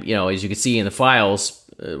time, as you can see in the files,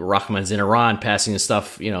 Rahman's in Iran passing the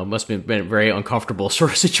stuff, must have been a very uncomfortable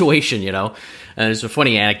sort of situation, And there's a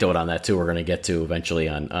funny anecdote on that, too, we're going to get to eventually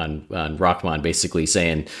on Rahman basically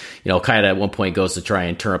saying, Al-Qaeda at one point goes to try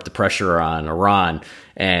and turn up the pressure on Iran.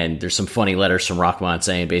 And there's some funny letters from Rahman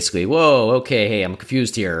saying basically, whoa, okay, hey, I'm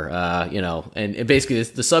confused here, and basically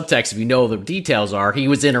the subtext, if you know the details are, he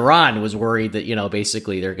was in Iran and was worried that,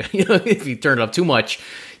 basically they're, if he turned it up too much,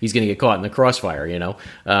 he's going to get caught in the crossfire,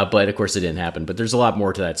 but of course it didn't happen. But there's a lot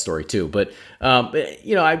more to that story too. But,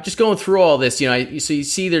 I'm just going through all this, so you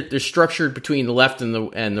see they're structured between the left and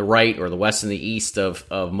the right, or the west and the east of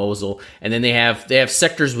Mosul. And then they have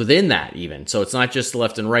sectors within that even. So it's not just the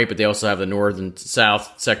left and right, but they also have the north and south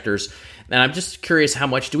sectors. And I'm just curious,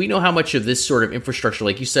 do we know how much of this sort of infrastructure,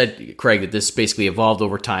 like you said, Craig, that this basically evolved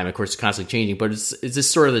over time? Of course, it's constantly changing, but is this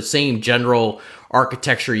sort of the same general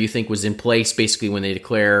architecture you think was in place basically when they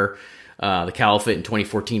declare the caliphate in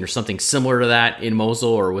 2014, or something similar to that in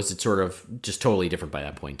Mosul, or was it sort of just totally different by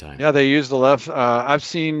that point in time? Yeah, they use the left. I've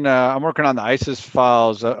seen, I'm working on the ISIS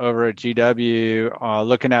files over at GW,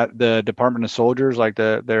 looking at the Department of Soldiers, like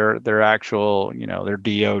their actual, their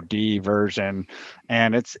DOD version.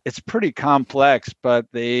 And it's pretty complex, but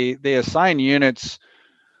they assign units.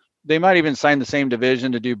 They might even assign the same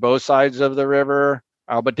division to do both sides of the river.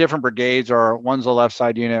 But different brigades one's a left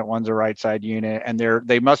side unit, one's a right side unit, and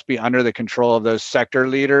they must be under the control of those sector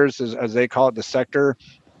leaders, as they call it, the sector.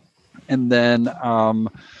 And then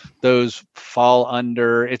those fall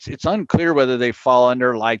under. It's unclear whether they fall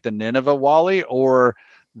under like the Nineveh Wali or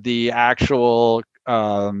the actual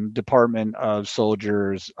Department of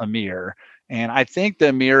Soldiers Emir. And I think the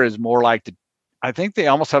Emir is more like I think they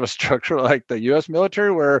almost have a structure like the U.S.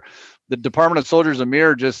 military, where the Department of Soldiers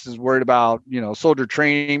Emir just is worried about, soldier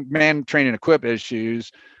training, man training, equip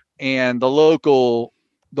issues. And the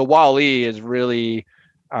Wali is really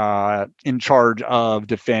in charge of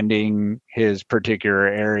defending his particular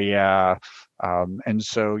area. And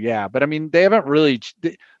so, yeah, but I mean, they haven't really,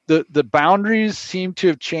 the boundaries seem to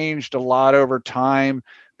have changed a lot over time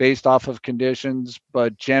based off of conditions,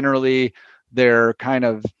 but generally they're kind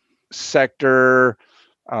of sector,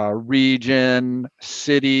 region,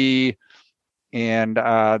 city, and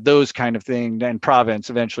those kind of things, and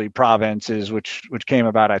eventually provinces, which came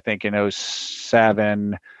about, I think, in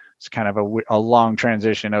 2007. It's kind of a long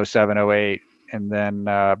transition, 2007, 2008, and then,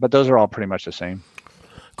 but those are all pretty much the same.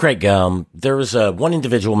 Craig, there was one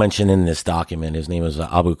individual mentioned in this document. His name was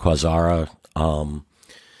Abu Quasara.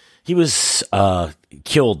 He was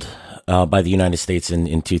killed by the United States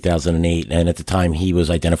in 2008, and at the time he was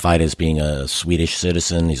identified as being a Swedish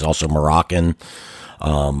citizen. He's also Moroccan,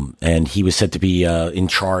 and he was said to be in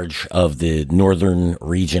charge of the northern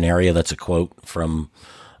region area. That's a quote from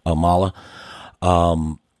Mala.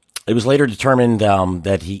 It was later determined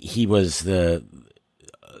that he was the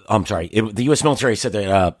U.S. military said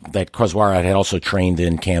that Quasara had also trained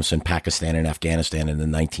in camps in Pakistan and Afghanistan in the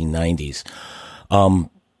 1990s.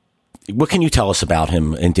 What can you tell us about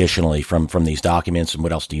him additionally from these documents, and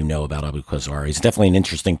what else do you know about Abu Quasara? He's definitely an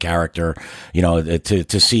interesting character,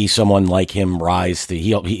 to see someone like him rise.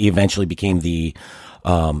 He eventually became the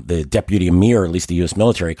deputy emir, at least the U.S.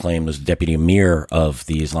 military claimed was the deputy emir of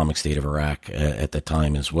the Islamic State of Iraq at the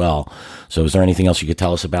time as well. So is there anything else you could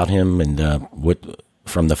tell us about him and what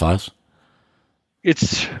from the files?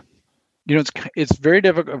 It's very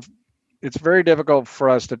difficult. It's very difficult for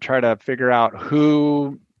us to try to figure out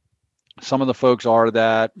who some of the folks are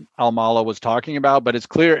that Al-Mala was talking about, but it's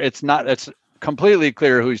clear it's completely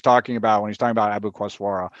clear who he's talking about when he's talking about Abu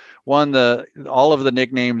Quasara. All of the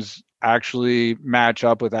nicknames actually match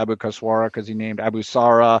up with Abu Quasara because he named Abu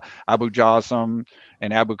Sara, Abu Jassim,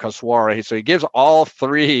 and Abu Quasara. So he gives all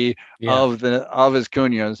three of his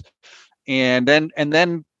kunyas, and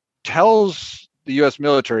then tells the U.S.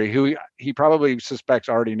 military, who he probably suspects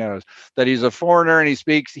already knows, that he's a foreigner and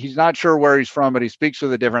he's not sure where he's from, but he speaks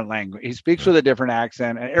with a different language. He speaks with a different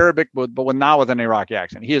accent, an Arabic, but not with an Iraqi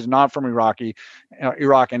accent. He is not from Iraq,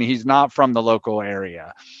 and he's not from the local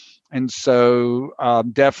area. And so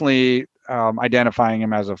definitely identifying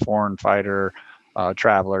him as a foreign fighter,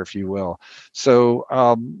 traveler, if you will. So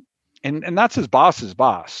and that's his boss's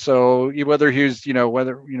boss. So whether he was,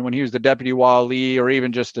 when he was the deputy wali, or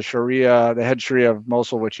even just the head Sharia of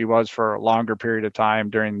Mosul, which he was for a longer period of time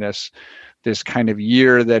during this kind of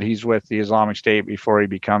year that he's with the Islamic State before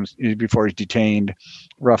he's detained,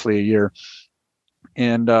 roughly a year.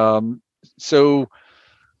 And so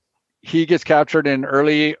he gets captured in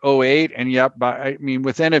early 2008, and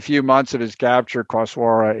within a few months of his capture,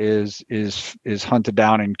 Qaswara is hunted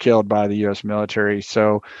down and killed by the U.S. military.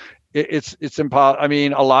 So it's impossible. I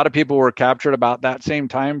mean, a lot of people were captured about that same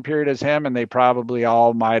time period as him, and they probably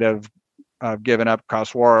all might have given up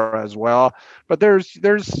Qaswara as well. But there's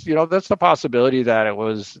that's the possibility that it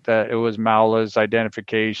was Maula's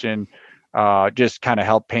identification. Just kind of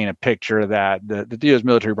help paint a picture that the U.S.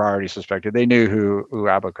 military already suspected. They knew who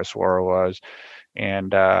Abu Qaswara was.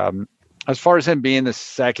 And as far as him being the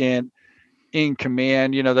second in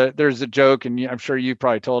command, there's a joke, and I'm sure you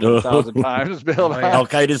probably told it 1,000 times, Bill.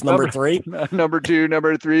 Al-Qaeda's number 3? Number 2,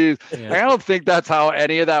 number 3. Yeah. I don't think that's how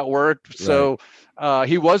any of that worked. Right. So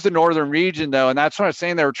he was the northern region, though, and that's what I was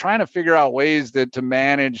saying. They were trying to figure out ways to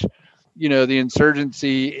manage, the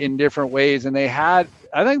insurgency in different ways. And I've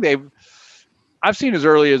seen as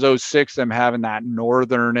early as 2006 them having that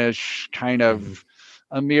northernish kind of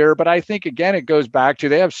emir, but I think again it goes back to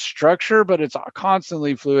they have structure, but it's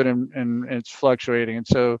constantly fluid and it's fluctuating. And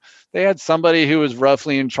so they had somebody who was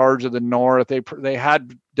roughly in charge of the north. They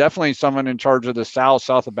had definitely someone in charge of the south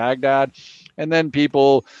of Baghdad, and then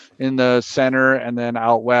people in the center and then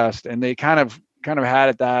out west. And they kind of had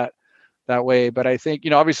it that way. But I think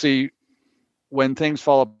obviously when things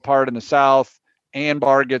fall apart in the south,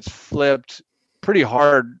 Anbar gets flipped pretty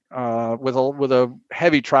hard with a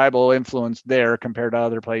heavy tribal influence there compared to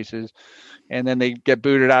other places, and then they get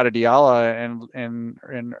booted out of Diyala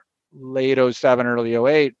and late 2007, early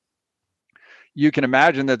 2008. You can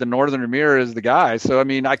imagine that the northern emir is the guy. So I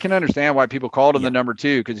mean, I can understand why people called him the number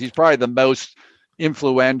 2, because he's probably the most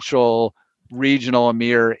influential regional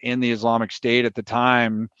emir in the Islamic State at the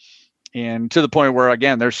time. And to the point where,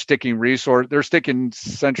 again, they're sticking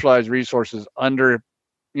centralized resources under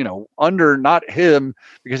not him,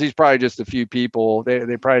 because he's probably just a few people.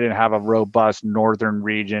 They probably didn't have a robust northern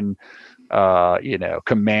region,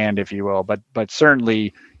 command, if you will. But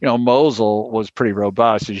certainly, Mosul was pretty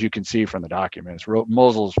robust, as you can see from the documents.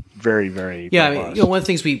 Mosul's very, very robust. I mean, one of the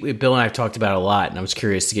things Bill and I have talked about a lot, and I was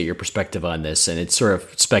curious to get your perspective on this, and it's sort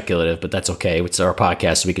of speculative, but that's okay. It's our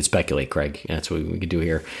podcast, so we can speculate, Craig. That's what we can do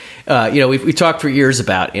here. We've talked for years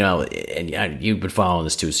about, and you've been following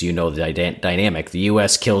this too, so you know the dynamic. The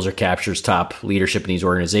U.S. kills or captures top leadership in these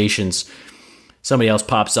organizations. Somebody else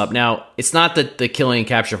pops up. Now, it's not that the killing and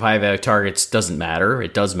capture of high-value targets doesn't matter.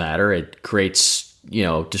 It does matter. It creates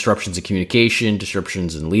disruptions in communication,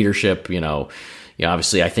 disruptions in leadership.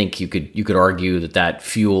 Obviously, I think you could argue that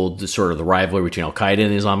fueled the rivalry between Al Qaeda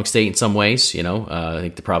and the Islamic State in some ways. I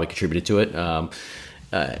think they probably contributed to it.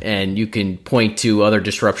 And you can point to other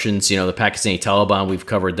disruptions. The Pakistani Taliban, we've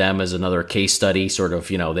covered them as another case study.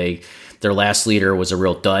 Their last leader was a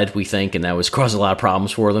real dud, we think, and that was caused a lot of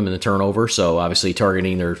problems for them in the turnover. So obviously,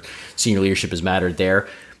 targeting their senior leadership has mattered there.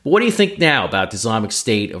 But what do you think now about the Islamic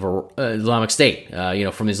State of Islamic State?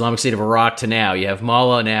 From the Islamic State of Iraq to now, you have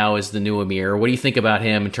Mullah now as the new emir. What do you think about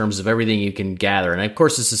him in terms of everything you can gather? And of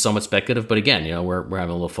course, this is somewhat speculative, but again, we're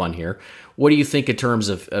having a little fun here. What do you think in terms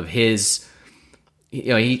of his?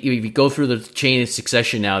 If you go through the chain of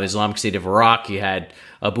succession now, the Islamic State of Iraq, you had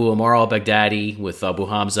Abu Omar al-Baghdadi with Abu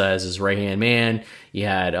Hamza as his right-hand man. You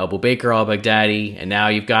had Abu Bakr al-Baghdadi, and now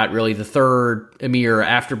you've got really the third emir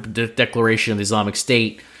after the declaration of the Islamic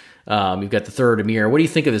State. You've got the third emir. What do you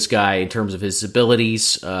think of this guy in terms of his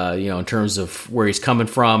abilities, in terms of where he's coming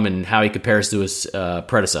from and how he compares to his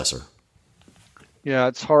predecessor? Yeah,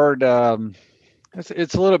 it's hard.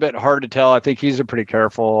 It's a little bit hard to tell. I think he's a pretty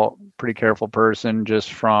careful person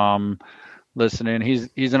just from listening.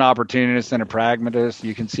 He's an opportunist and a pragmatist.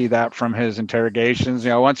 You can see that from his interrogations.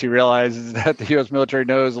 Once he realizes that the U.S. military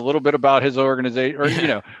knows a little bit about his organization,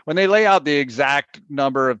 or when they lay out the exact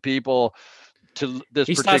number of people to this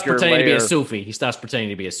he particular stops pretending layer. To be a Sufi. He stops pretending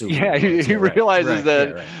to be a Sufi. Yeah, he realizes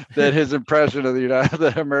that his impression of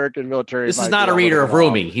the American military. This is not a reader of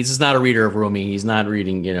Rumi. He's just not a reader of Rumi. He's not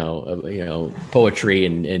reading, poetry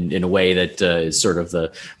in a way that is sort of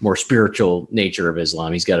the more spiritual nature of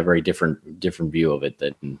Islam. He's got a very different view of it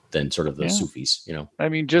than sort of the Sufis. I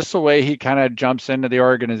mean, just the way he kind of jumps into the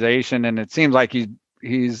organization, and it seems like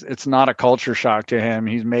it's not a culture shock to him.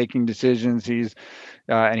 He's making decisions.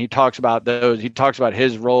 And he talks about those. He talks about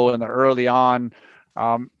his role in the early on.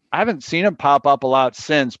 I haven't seen him pop up a lot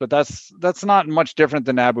since, but that's not much different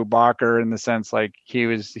than Abu Bakr in the sense like he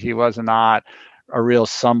was not a real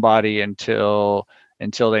somebody until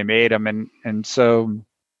they made him. And so.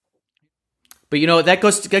 But that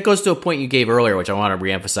goes to a point you gave earlier, which I want to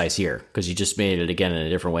reemphasize here, because you just made it again in a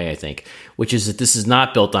different way, I think, which is that this is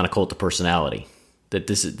not built on a cult of personality. That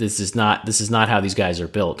this is not how these guys are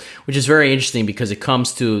built, which is very interesting because it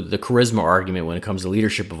comes to the charisma argument when it comes to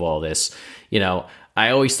leadership of all this.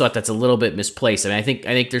 I always thought that's a little bit misplaced. I mean, I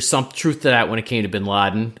think there's some truth to that when it came to Bin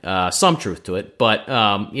Laden, some truth to it, but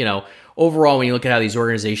overall, when you look at how these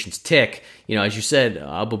organizations tick, as you said,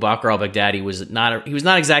 Abu Bakr al-Baghdadi was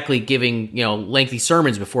not exactly giving, lengthy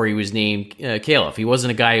sermons before he was named caliph. He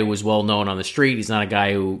wasn't a guy who was well known on the street. He's not a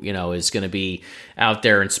guy who, is going to be out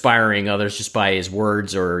there inspiring others just by his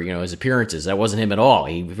words or, his appearances. That wasn't him at all.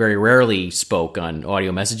 He very rarely spoke on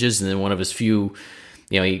audio messages. And then one of his few,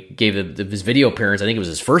 he gave his video appearance. I think it was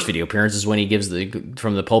his first video appearance is when he gives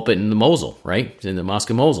from the pulpit in the Mosul, right? In the Mosque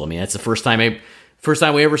of Mosul. I mean, that's the first time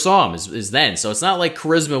we ever saw him is then. So it's not like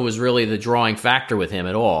charisma was really the drawing factor with him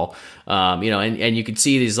at all. And you can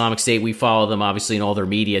see the Islamic State, we follow them obviously in all their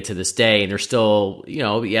media to this day, and they're still,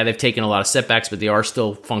 they've taken a lot of setbacks, but they are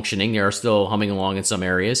still functioning. They are still humming along in some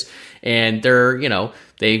areas. And they're,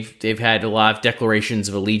 they've had a lot of declarations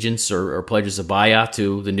of allegiance or pledges of bayah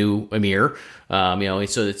to the new emir.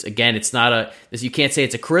 So it's not you can't say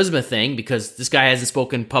it's a charisma thing because this guy hasn't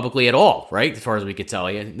spoken publicly at all, right? As far as we could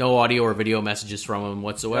tell, no audio or video messages from him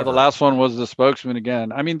whatsoever. Yeah, the last one was the spokesman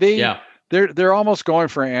again. I mean, they're almost going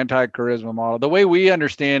for an anti-charisma model. The way we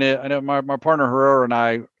understand it, I know my partner Herrera and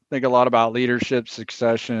I think a lot about leadership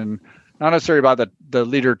succession, not necessarily about the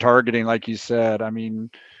leader targeting, like you said. I mean,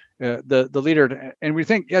 the leader, and we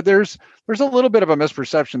think, there's a little bit of a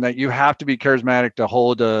misperception that you have to be charismatic to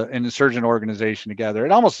hold an insurgent organization together.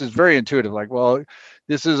 It almost is very intuitive, like, well,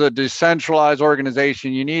 this is a decentralized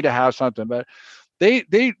organization. You need to have something, but the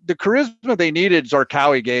charisma they needed,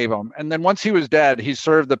 Zarqawi gave them. And then once he was dead, he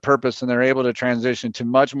served the purpose, and they're able to transition to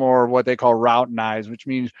much more what they call routinized, which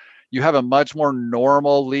means you have a much more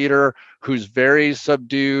normal leader who's very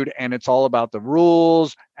subdued, and it's all about the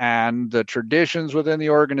rules and the traditions within the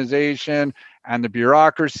organization and the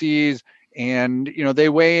bureaucracies. And, they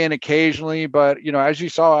weigh in occasionally, but, as you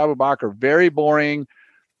saw, Abu Bakr, very boring,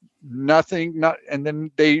 and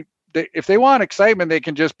then they if they want excitement, they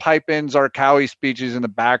can just pipe in Zarqawi speeches in the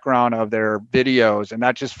background of their videos, and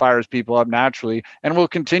that just fires people up naturally, and will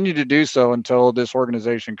continue to do so until this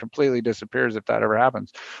organization completely disappears, if that ever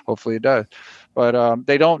happens. Hopefully it does. But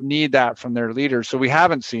they don't need that from their leaders. So we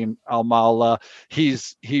haven't seen al-Mawla.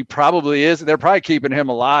 He probably is. They're probably keeping him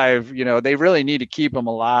alive. They really need to keep him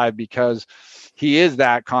alive because he is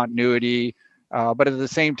that continuity. But at the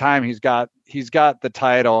same time, he's got the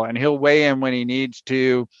title, and he'll weigh in when he needs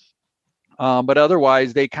to. But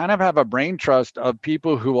otherwise, they kind of have a brain trust of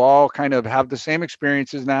people who all kind of have the same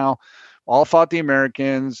experiences now, all fought the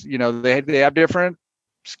Americans. They have different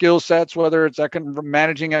skill sets, whether it's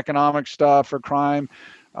managing economic stuff or crime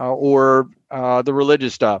or the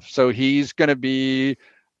religious stuff. So he's going to be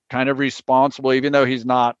kind of responsible, even though he's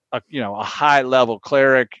not a high level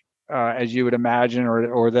cleric as you would imagine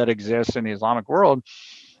or that exists in the Islamic world.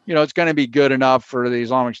 It's going to be good enough for the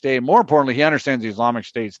Islamic State. More importantly, he understands the Islamic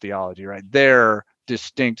State's theology, right? Their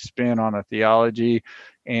distinct spin on a theology,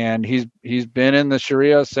 and he's been in the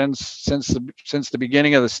Sharia since the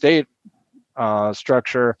beginning of the state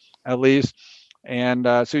structure, at least, and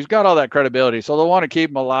so he's got all that credibility. So they'll want to keep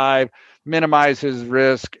him alive, minimize his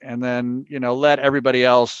risk, and then let everybody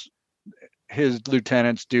else, his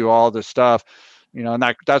lieutenants, do all the stuff. And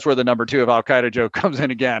that's where the number 2 of Al-Qaeda joke comes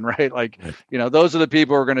in again, right? Like, those are the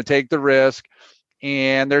people who are going to take the risk.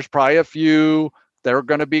 And there's probably a few that are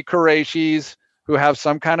going to be Qurayshis who have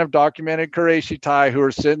some kind of documented Qurayshi tie who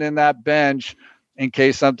are sitting in that bench in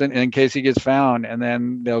case he gets found. And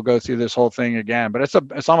then they'll go through this whole thing again. But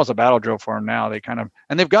it's almost a battle drill for them now.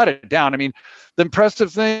 And they've got it down. I mean, the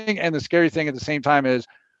impressive thing and the scary thing at the same time is,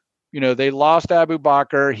 they lost Abu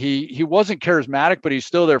Bakr. He wasn't charismatic, but he's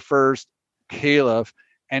still their first caliph,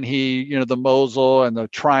 and he, the Mosul and the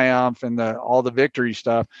triumph and all the victory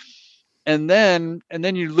stuff, and then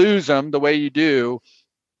you lose them the way you do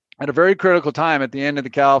at a very critical time at the end of the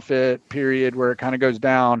caliphate period where it kind of goes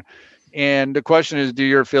down. And the question is, do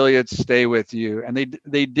your affiliates stay with you? And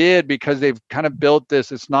they did, because they've kind of built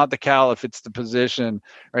this. It's not the caliph, it's the position,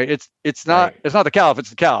 right? It's not the caliph, it's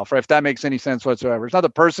the caliph, right? If that makes any sense whatsoever. It's not the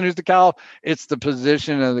person who's the caliph, it's the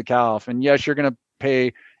position of the caliph. And yes, you're going to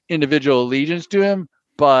pay individual allegiance to him,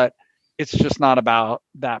 but it's just not about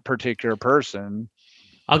that particular person.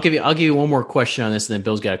 I'll give you one more question on this, and then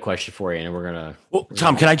Bill's got a question for you, and we're gonna. Well,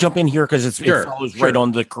 Tom, can I jump in here because Sure, it follows sure. right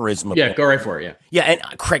on the charisma? Yeah, point. go right for it. Yeah. Yeah,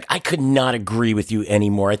 and Craig, I could not agree with you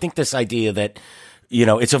anymore. I think this idea that,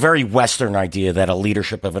 it's a very Western idea that a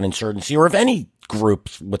leadership of an insurgency or of any group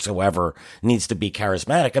whatsoever needs to be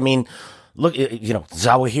charismatic. I mean, look,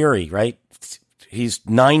 Zawahiri, right? He's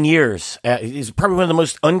 9 years. He's probably one of the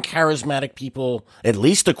most uncharismatic people, at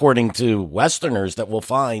least according to Westerners, that we'll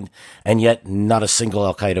find. And yet not a single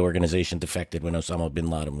Al-Qaeda organization defected when Osama bin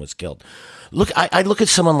Laden was killed. Look, I look at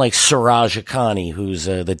someone like Siraj Haqqani, who's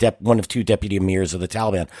one of two deputy emirs of the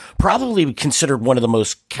Taliban, probably considered one of the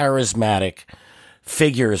most charismatic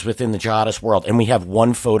figures within the jihadist world, and we have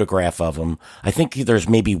one photograph of him. I think there's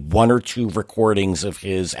maybe one or two recordings of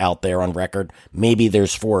his out there on record. Maybe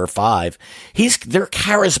there's 4 or 5. They're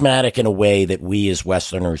charismatic in a way that we as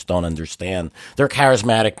Westerners don't understand. They're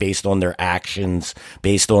charismatic based on their actions,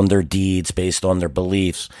 based on their deeds, based on their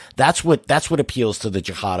beliefs. That's what appeals to the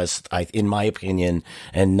jihadists, in my opinion,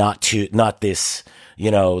 and not this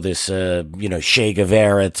Che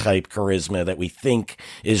Guevara type charisma that we think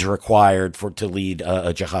is required to lead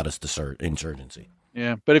a jihadist insurgency.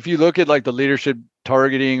 Yeah, but if you look at like the leadership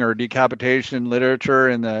targeting or decapitation literature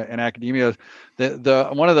in academia, the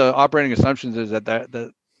one of the operating assumptions is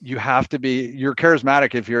that you have to you're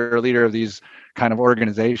charismatic if you're a leader of these kind of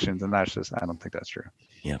organizations, and I don't think that's true.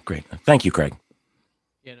 Yeah, great. Thank you, Craig.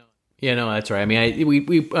 Yeah, no, that's right. I mean,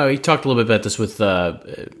 we talked a little bit about this with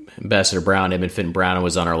Ambassador Brown, Edmund Fenton Brown,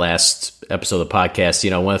 was on our last episode of the podcast.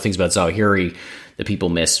 One of the things about Zawahiri that people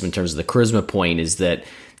miss in terms of the charisma point is that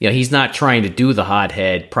he's not trying to do the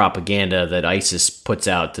hothead propaganda that ISIS puts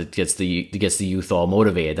out that gets the youth all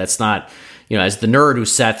motivated. That's not, as the nerd who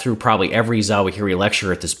sat through probably every Zawahiri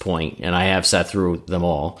lecture at this point, and I have sat through them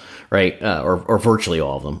all, right, or virtually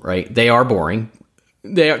all of them, right. They are boring.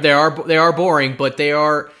 They are boring, but they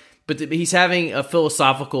are. But he's having a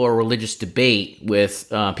philosophical or religious debate with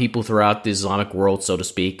people throughout the Islamic world, so to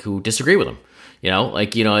speak, who disagree with him.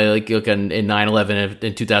 Like look in 9/11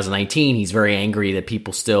 in 2019, he's very angry that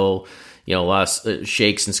people still, a lot of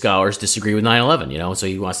sheikhs and scholars disagree with 9/11. So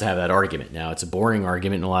he wants to have that argument. Now it's a boring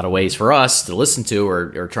argument in a lot of ways for us to listen to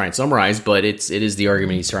or try and summarize, but it is the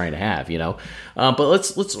argument he's trying to have. But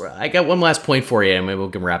let's. I got one last point for you, and maybe we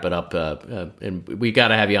can wrap it up. And we got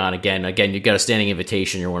to have you on again. Again, you got a standing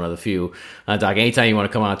invitation. You're one of the few. Doc, anytime you want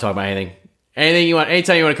to come on and talk about anything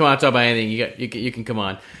anytime you want to come on and talk about anything, you can come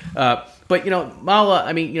on. But Mala,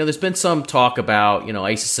 I mean, there's been some talk about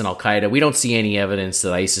ISIS and Al Qaeda. We don't see any evidence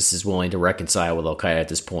that ISIS is willing to reconcile with Al Qaeda at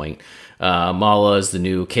this point. Mala is the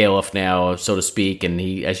new caliph now, so to speak, and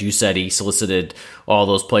he, as you said, he solicited all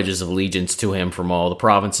those pledges of allegiance to him from all the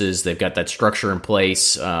provinces. They've got that structure in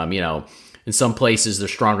place. In some places they're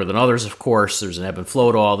stronger than others, of course. There's an ebb and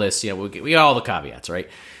flow to all this. We got all the caveats, right?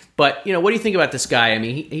 But, what do you think about this guy? I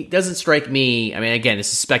mean, he doesn't strike me. I mean, again,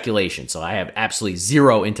 this is speculation, so I have absolutely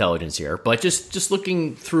zero intelligence here. But just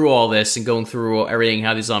looking through all this and going through everything,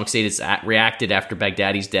 how the Islamic State has reacted after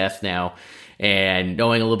Baghdadi's death now, and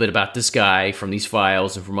knowing a little bit about this guy from these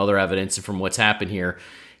files and from other evidence and from what's happened here,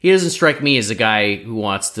 he doesn't strike me as a guy who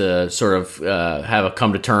wants to sort of have a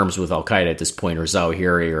come to terms with Al Qaeda at this point, or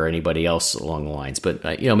Zawahiri, or anybody else along the lines. But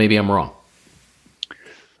maybe I'm wrong.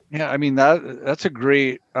 Yeah, I mean that's a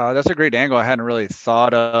great angle I hadn't really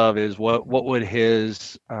thought of. Is what would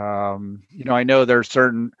his I know there's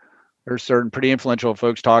certain pretty influential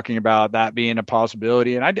folks talking about that being a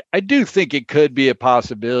possibility, and I do think it could be a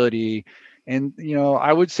possibility. And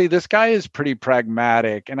I would say this guy is pretty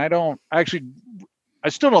pragmatic, and I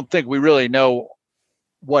still don't think we really know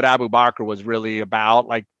what Abu Bakr was really about.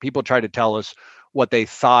 Like, people try to tell us what they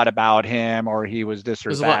thought about him, or he was this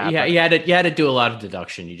or that. Yeah, you had to do a lot of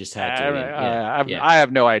deduction. You just had to. I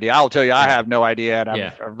have no idea. I'll tell you, I have no idea. And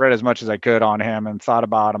I've read as much as I could on him and thought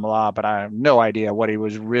about him a lot, but I have no idea what he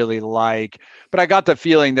was really like. But I got the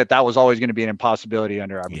feeling that was always going to be an impossibility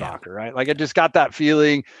under Abu Bakr, right? Like, I just got that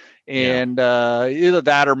feeling. And either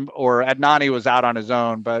that or Adnani was out on his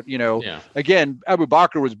own. But, again, Abu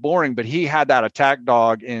Bakr was boring, but he had that attack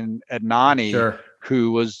dog in Adnani. Sure.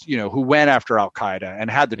 Who was, who went after Al Qaeda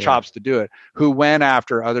and had the chops to do it, who went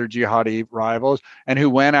after other jihadi rivals, and who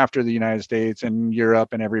went after the United States and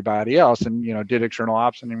Europe and everybody else, and did external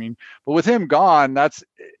ops. And I mean, but with him gone,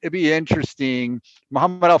 it'd be interesting.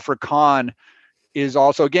 Mohammed Al-Furqan is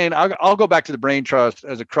also, again, I'll go back to the brain trust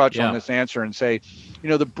as a crutch on this answer and say,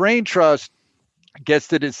 the brain trust gets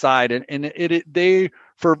to decide, and they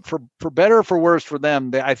for better or for worse for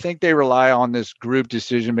them, I think they rely on this group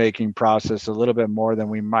decision making process a little bit more than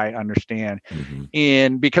we might understand. Mm-hmm.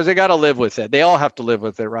 And because they got to live with it, they all have to live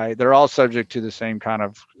with it, right? They're all subject to the same kind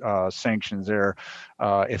of sanctions there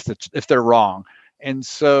if they're wrong. And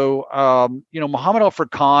so, Mohammed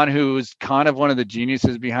Al-Furqan, who is kind of one of the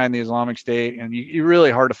geniuses behind the Islamic State, and you're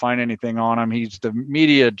really hard to find anything on him. He's the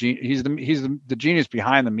media, he's the genius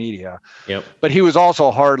behind the media. Yep. But he was also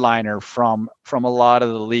a hardliner from a lot of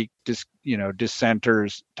the leaked,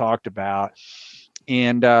 dissenters talked about.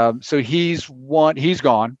 And so he's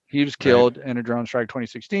gone. He was killed in a drone strike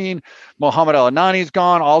 2016. Mohammed Al-Anani's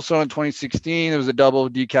gone also in 2016. There was a double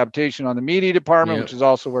decapitation on the media department, which is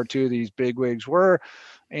also where two of these bigwigs were.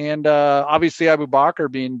 And obviously Abu Bakr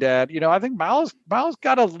being dead. I think Mao's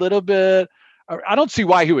got a little bit. I don't see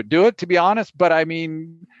why he would do it, to be honest. But I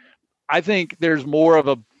mean, I think there's more of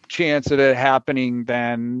a chance of it happening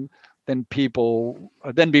than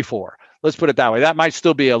before. Let's put it that way. That might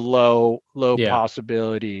still be a low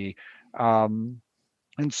possibility. And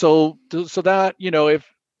so that,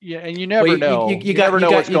 and you never know. You never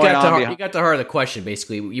know what's going on. You got the heart of the question.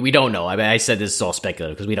 Basically, we don't know. I mean, I said this is all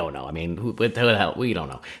speculative because we don't know. I mean, who the hell? We don't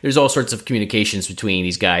know. There's all sorts of communications between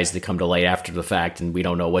these guys that come to light after the fact, and we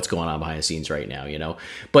don't know what's going on behind the scenes right now.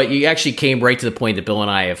 But you actually came right to the point that Bill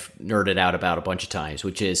and I have nerded out about a bunch of times,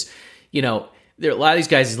 which is, a lot of these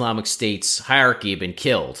guys' Islamic State's hierarchy have been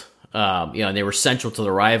killed. And they were central to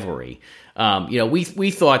the rivalry.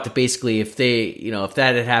 We thought that basically if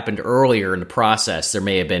that had happened earlier in the process, there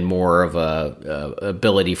may have been more of a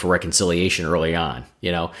ability for reconciliation early on,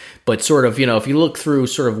 but sort of, if you look through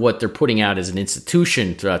sort of what they're putting out as an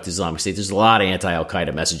institution throughout the Islamic State, there's a lot of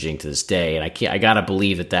anti-Al-Qaeda messaging to this day. And I gotta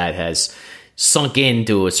believe that has sunk in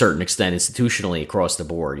to a certain extent institutionally across the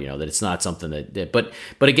board, that it's not something but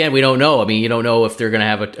again, we don't know. I mean, you don't know if they're going to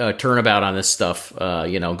have a turnabout on this stuff,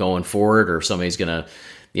 going forward, or somebody's going to,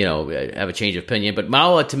 have a change of opinion. But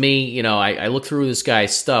Mala, to me, I look through this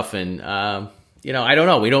guy's stuff and, I don't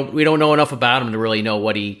know. We don't know enough about him to really know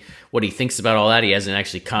what he thinks about all that. He hasn't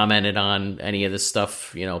actually commented on any of this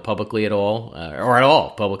stuff, publicly at all, or at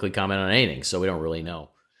all publicly comment on anything. So we don't really know.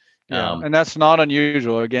 Yeah, and that's not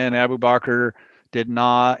unusual. Again, Abu Bakr did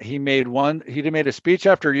not. He made a speech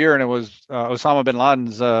after a year, and it was Osama bin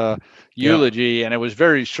Laden's eulogy, and it was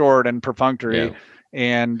very short and perfunctory. Yeah.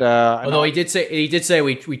 And although he did say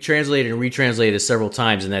we translated and retranslated it several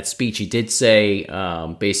times in that speech, he did say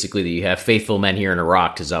basically that you have faithful men here in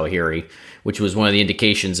Iraq to Zawahiri, which was one of the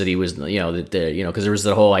indications that he was, because there was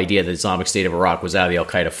the whole idea that the Islamic State of Iraq was out of the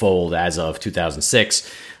Al-Qaeda fold as of 2006.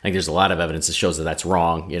 I think there's a lot of evidence that shows that that's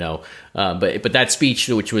wrong, but that speech,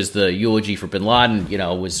 which was the eulogy for bin Laden,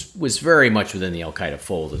 was very much within the Al-Qaeda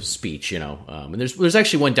fold of speech, and there's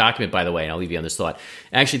actually one document, by the way, and I'll leave you on this thought.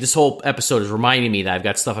 Actually, this whole episode is reminding me that I've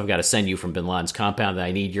got stuff I've got to send you from bin Laden's compound that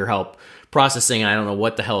I need your help processing, and I don't know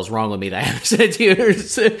what the hell is wrong with me that I haven't sent to you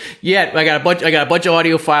yet. I got a bunch of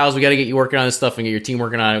audio files. We got to get you working on this stuff and get your team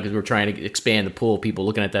working on it because we're trying to expand the pool of people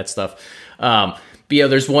looking at that stuff. But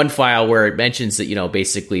there's one file where it mentions that,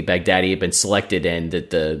 basically Baghdadi had been selected and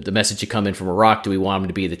that the message had come in from Iraq. Do we want him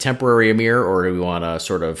to be the temporary emir or do we want to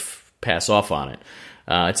sort of pass off on it?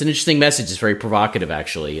 It's an interesting message. It's very provocative,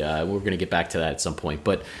 actually. We're going to get back to that at some point.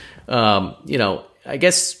 But, I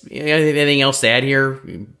guess anything else to add here,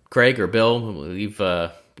 Craig or Bill? We'll leave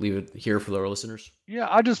it here for our listeners. Yeah,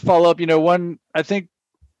 I'll just follow up.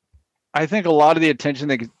 I think a lot of the attention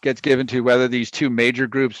that gets given to whether these two major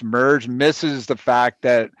groups merge misses the fact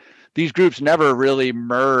that these groups never really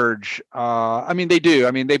merge. They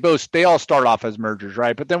do. They all start off as mergers,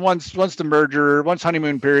 right? But then once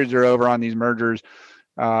honeymoon periods are over on these mergers,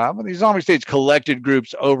 the Islamic State's collected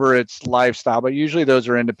groups over its lifestyle, but usually those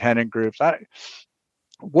are independent groups.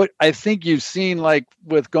 What I think you've seen, like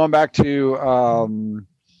with going back to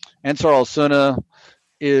Ansar al-Sunnah,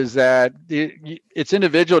 is that it's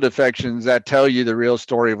individual defections that tell you the real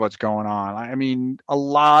story of what's going on. I mean, a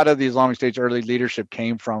lot of the Islamic State's early leadership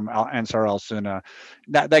came from Ansar al-Sunnah.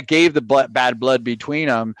 That gave the bad blood between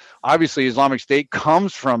them. Obviously, Islamic State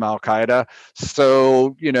comes from Al-Qaeda.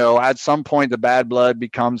 So, at some point, the bad blood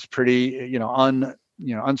becomes pretty,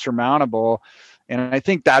 unsurmountable. And I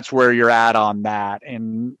think that's where you're at on that.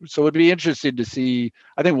 And so it'd be interesting to see.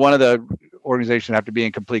 I think one of the organizations have to be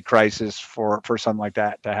in complete crisis for something like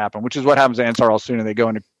that to happen, which is what happens to Ansar al-Sunnah. They go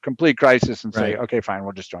into complete crisis and say, okay, fine,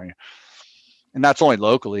 we'll just join you. And that's only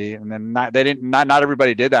locally. And then not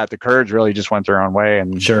everybody did that. The Kurds really just went their own way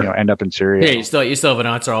and end up in Syria. Yeah, you still have an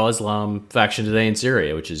Ansar al-Islam faction today in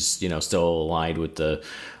Syria, which is still aligned with the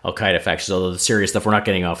Al-Qaeda factions. Although the Syria stuff, we're not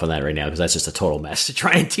getting off on that right now because that's just a total mess to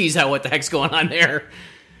try and tease out what the heck's going on there.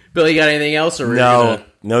 Bill, you got anything else? Or no.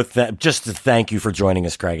 Just to thank you for joining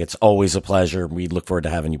us, Craig. It's always a pleasure. We look forward to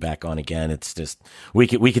having you back on again. It's just we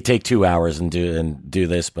could take 2 hours and do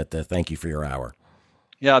this, but thank you for your hour.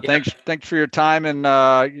 Yeah, thanks for your time, and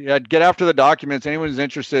get after the documents. Anyone who's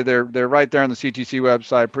interested, they're right there on the CTC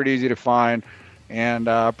website. Pretty easy to find, and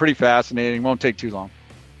pretty fascinating. Won't take too long.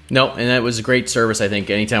 No, and that was a great service. I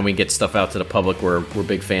think anytime we get stuff out to the public, we're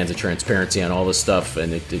big fans of transparency on all this stuff,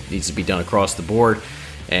 and it needs to be done across the board.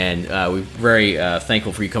 And we're very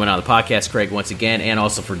thankful for you coming on the podcast, Craig, once again, and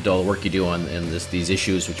also for all the work you do on these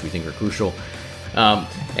issues, which we think are crucial.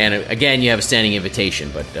 And again, you have a standing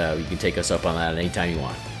invitation, but you can take us up on that at any time you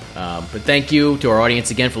want. But thank you to our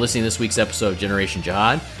audience again for listening to this week's episode of Generation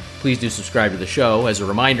Jihad. Please do subscribe to the show. As a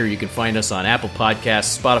reminder, you can find us on Apple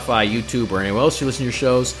Podcasts, Spotify, YouTube, or anywhere else you listen to your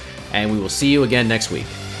shows. And we will see you again next week.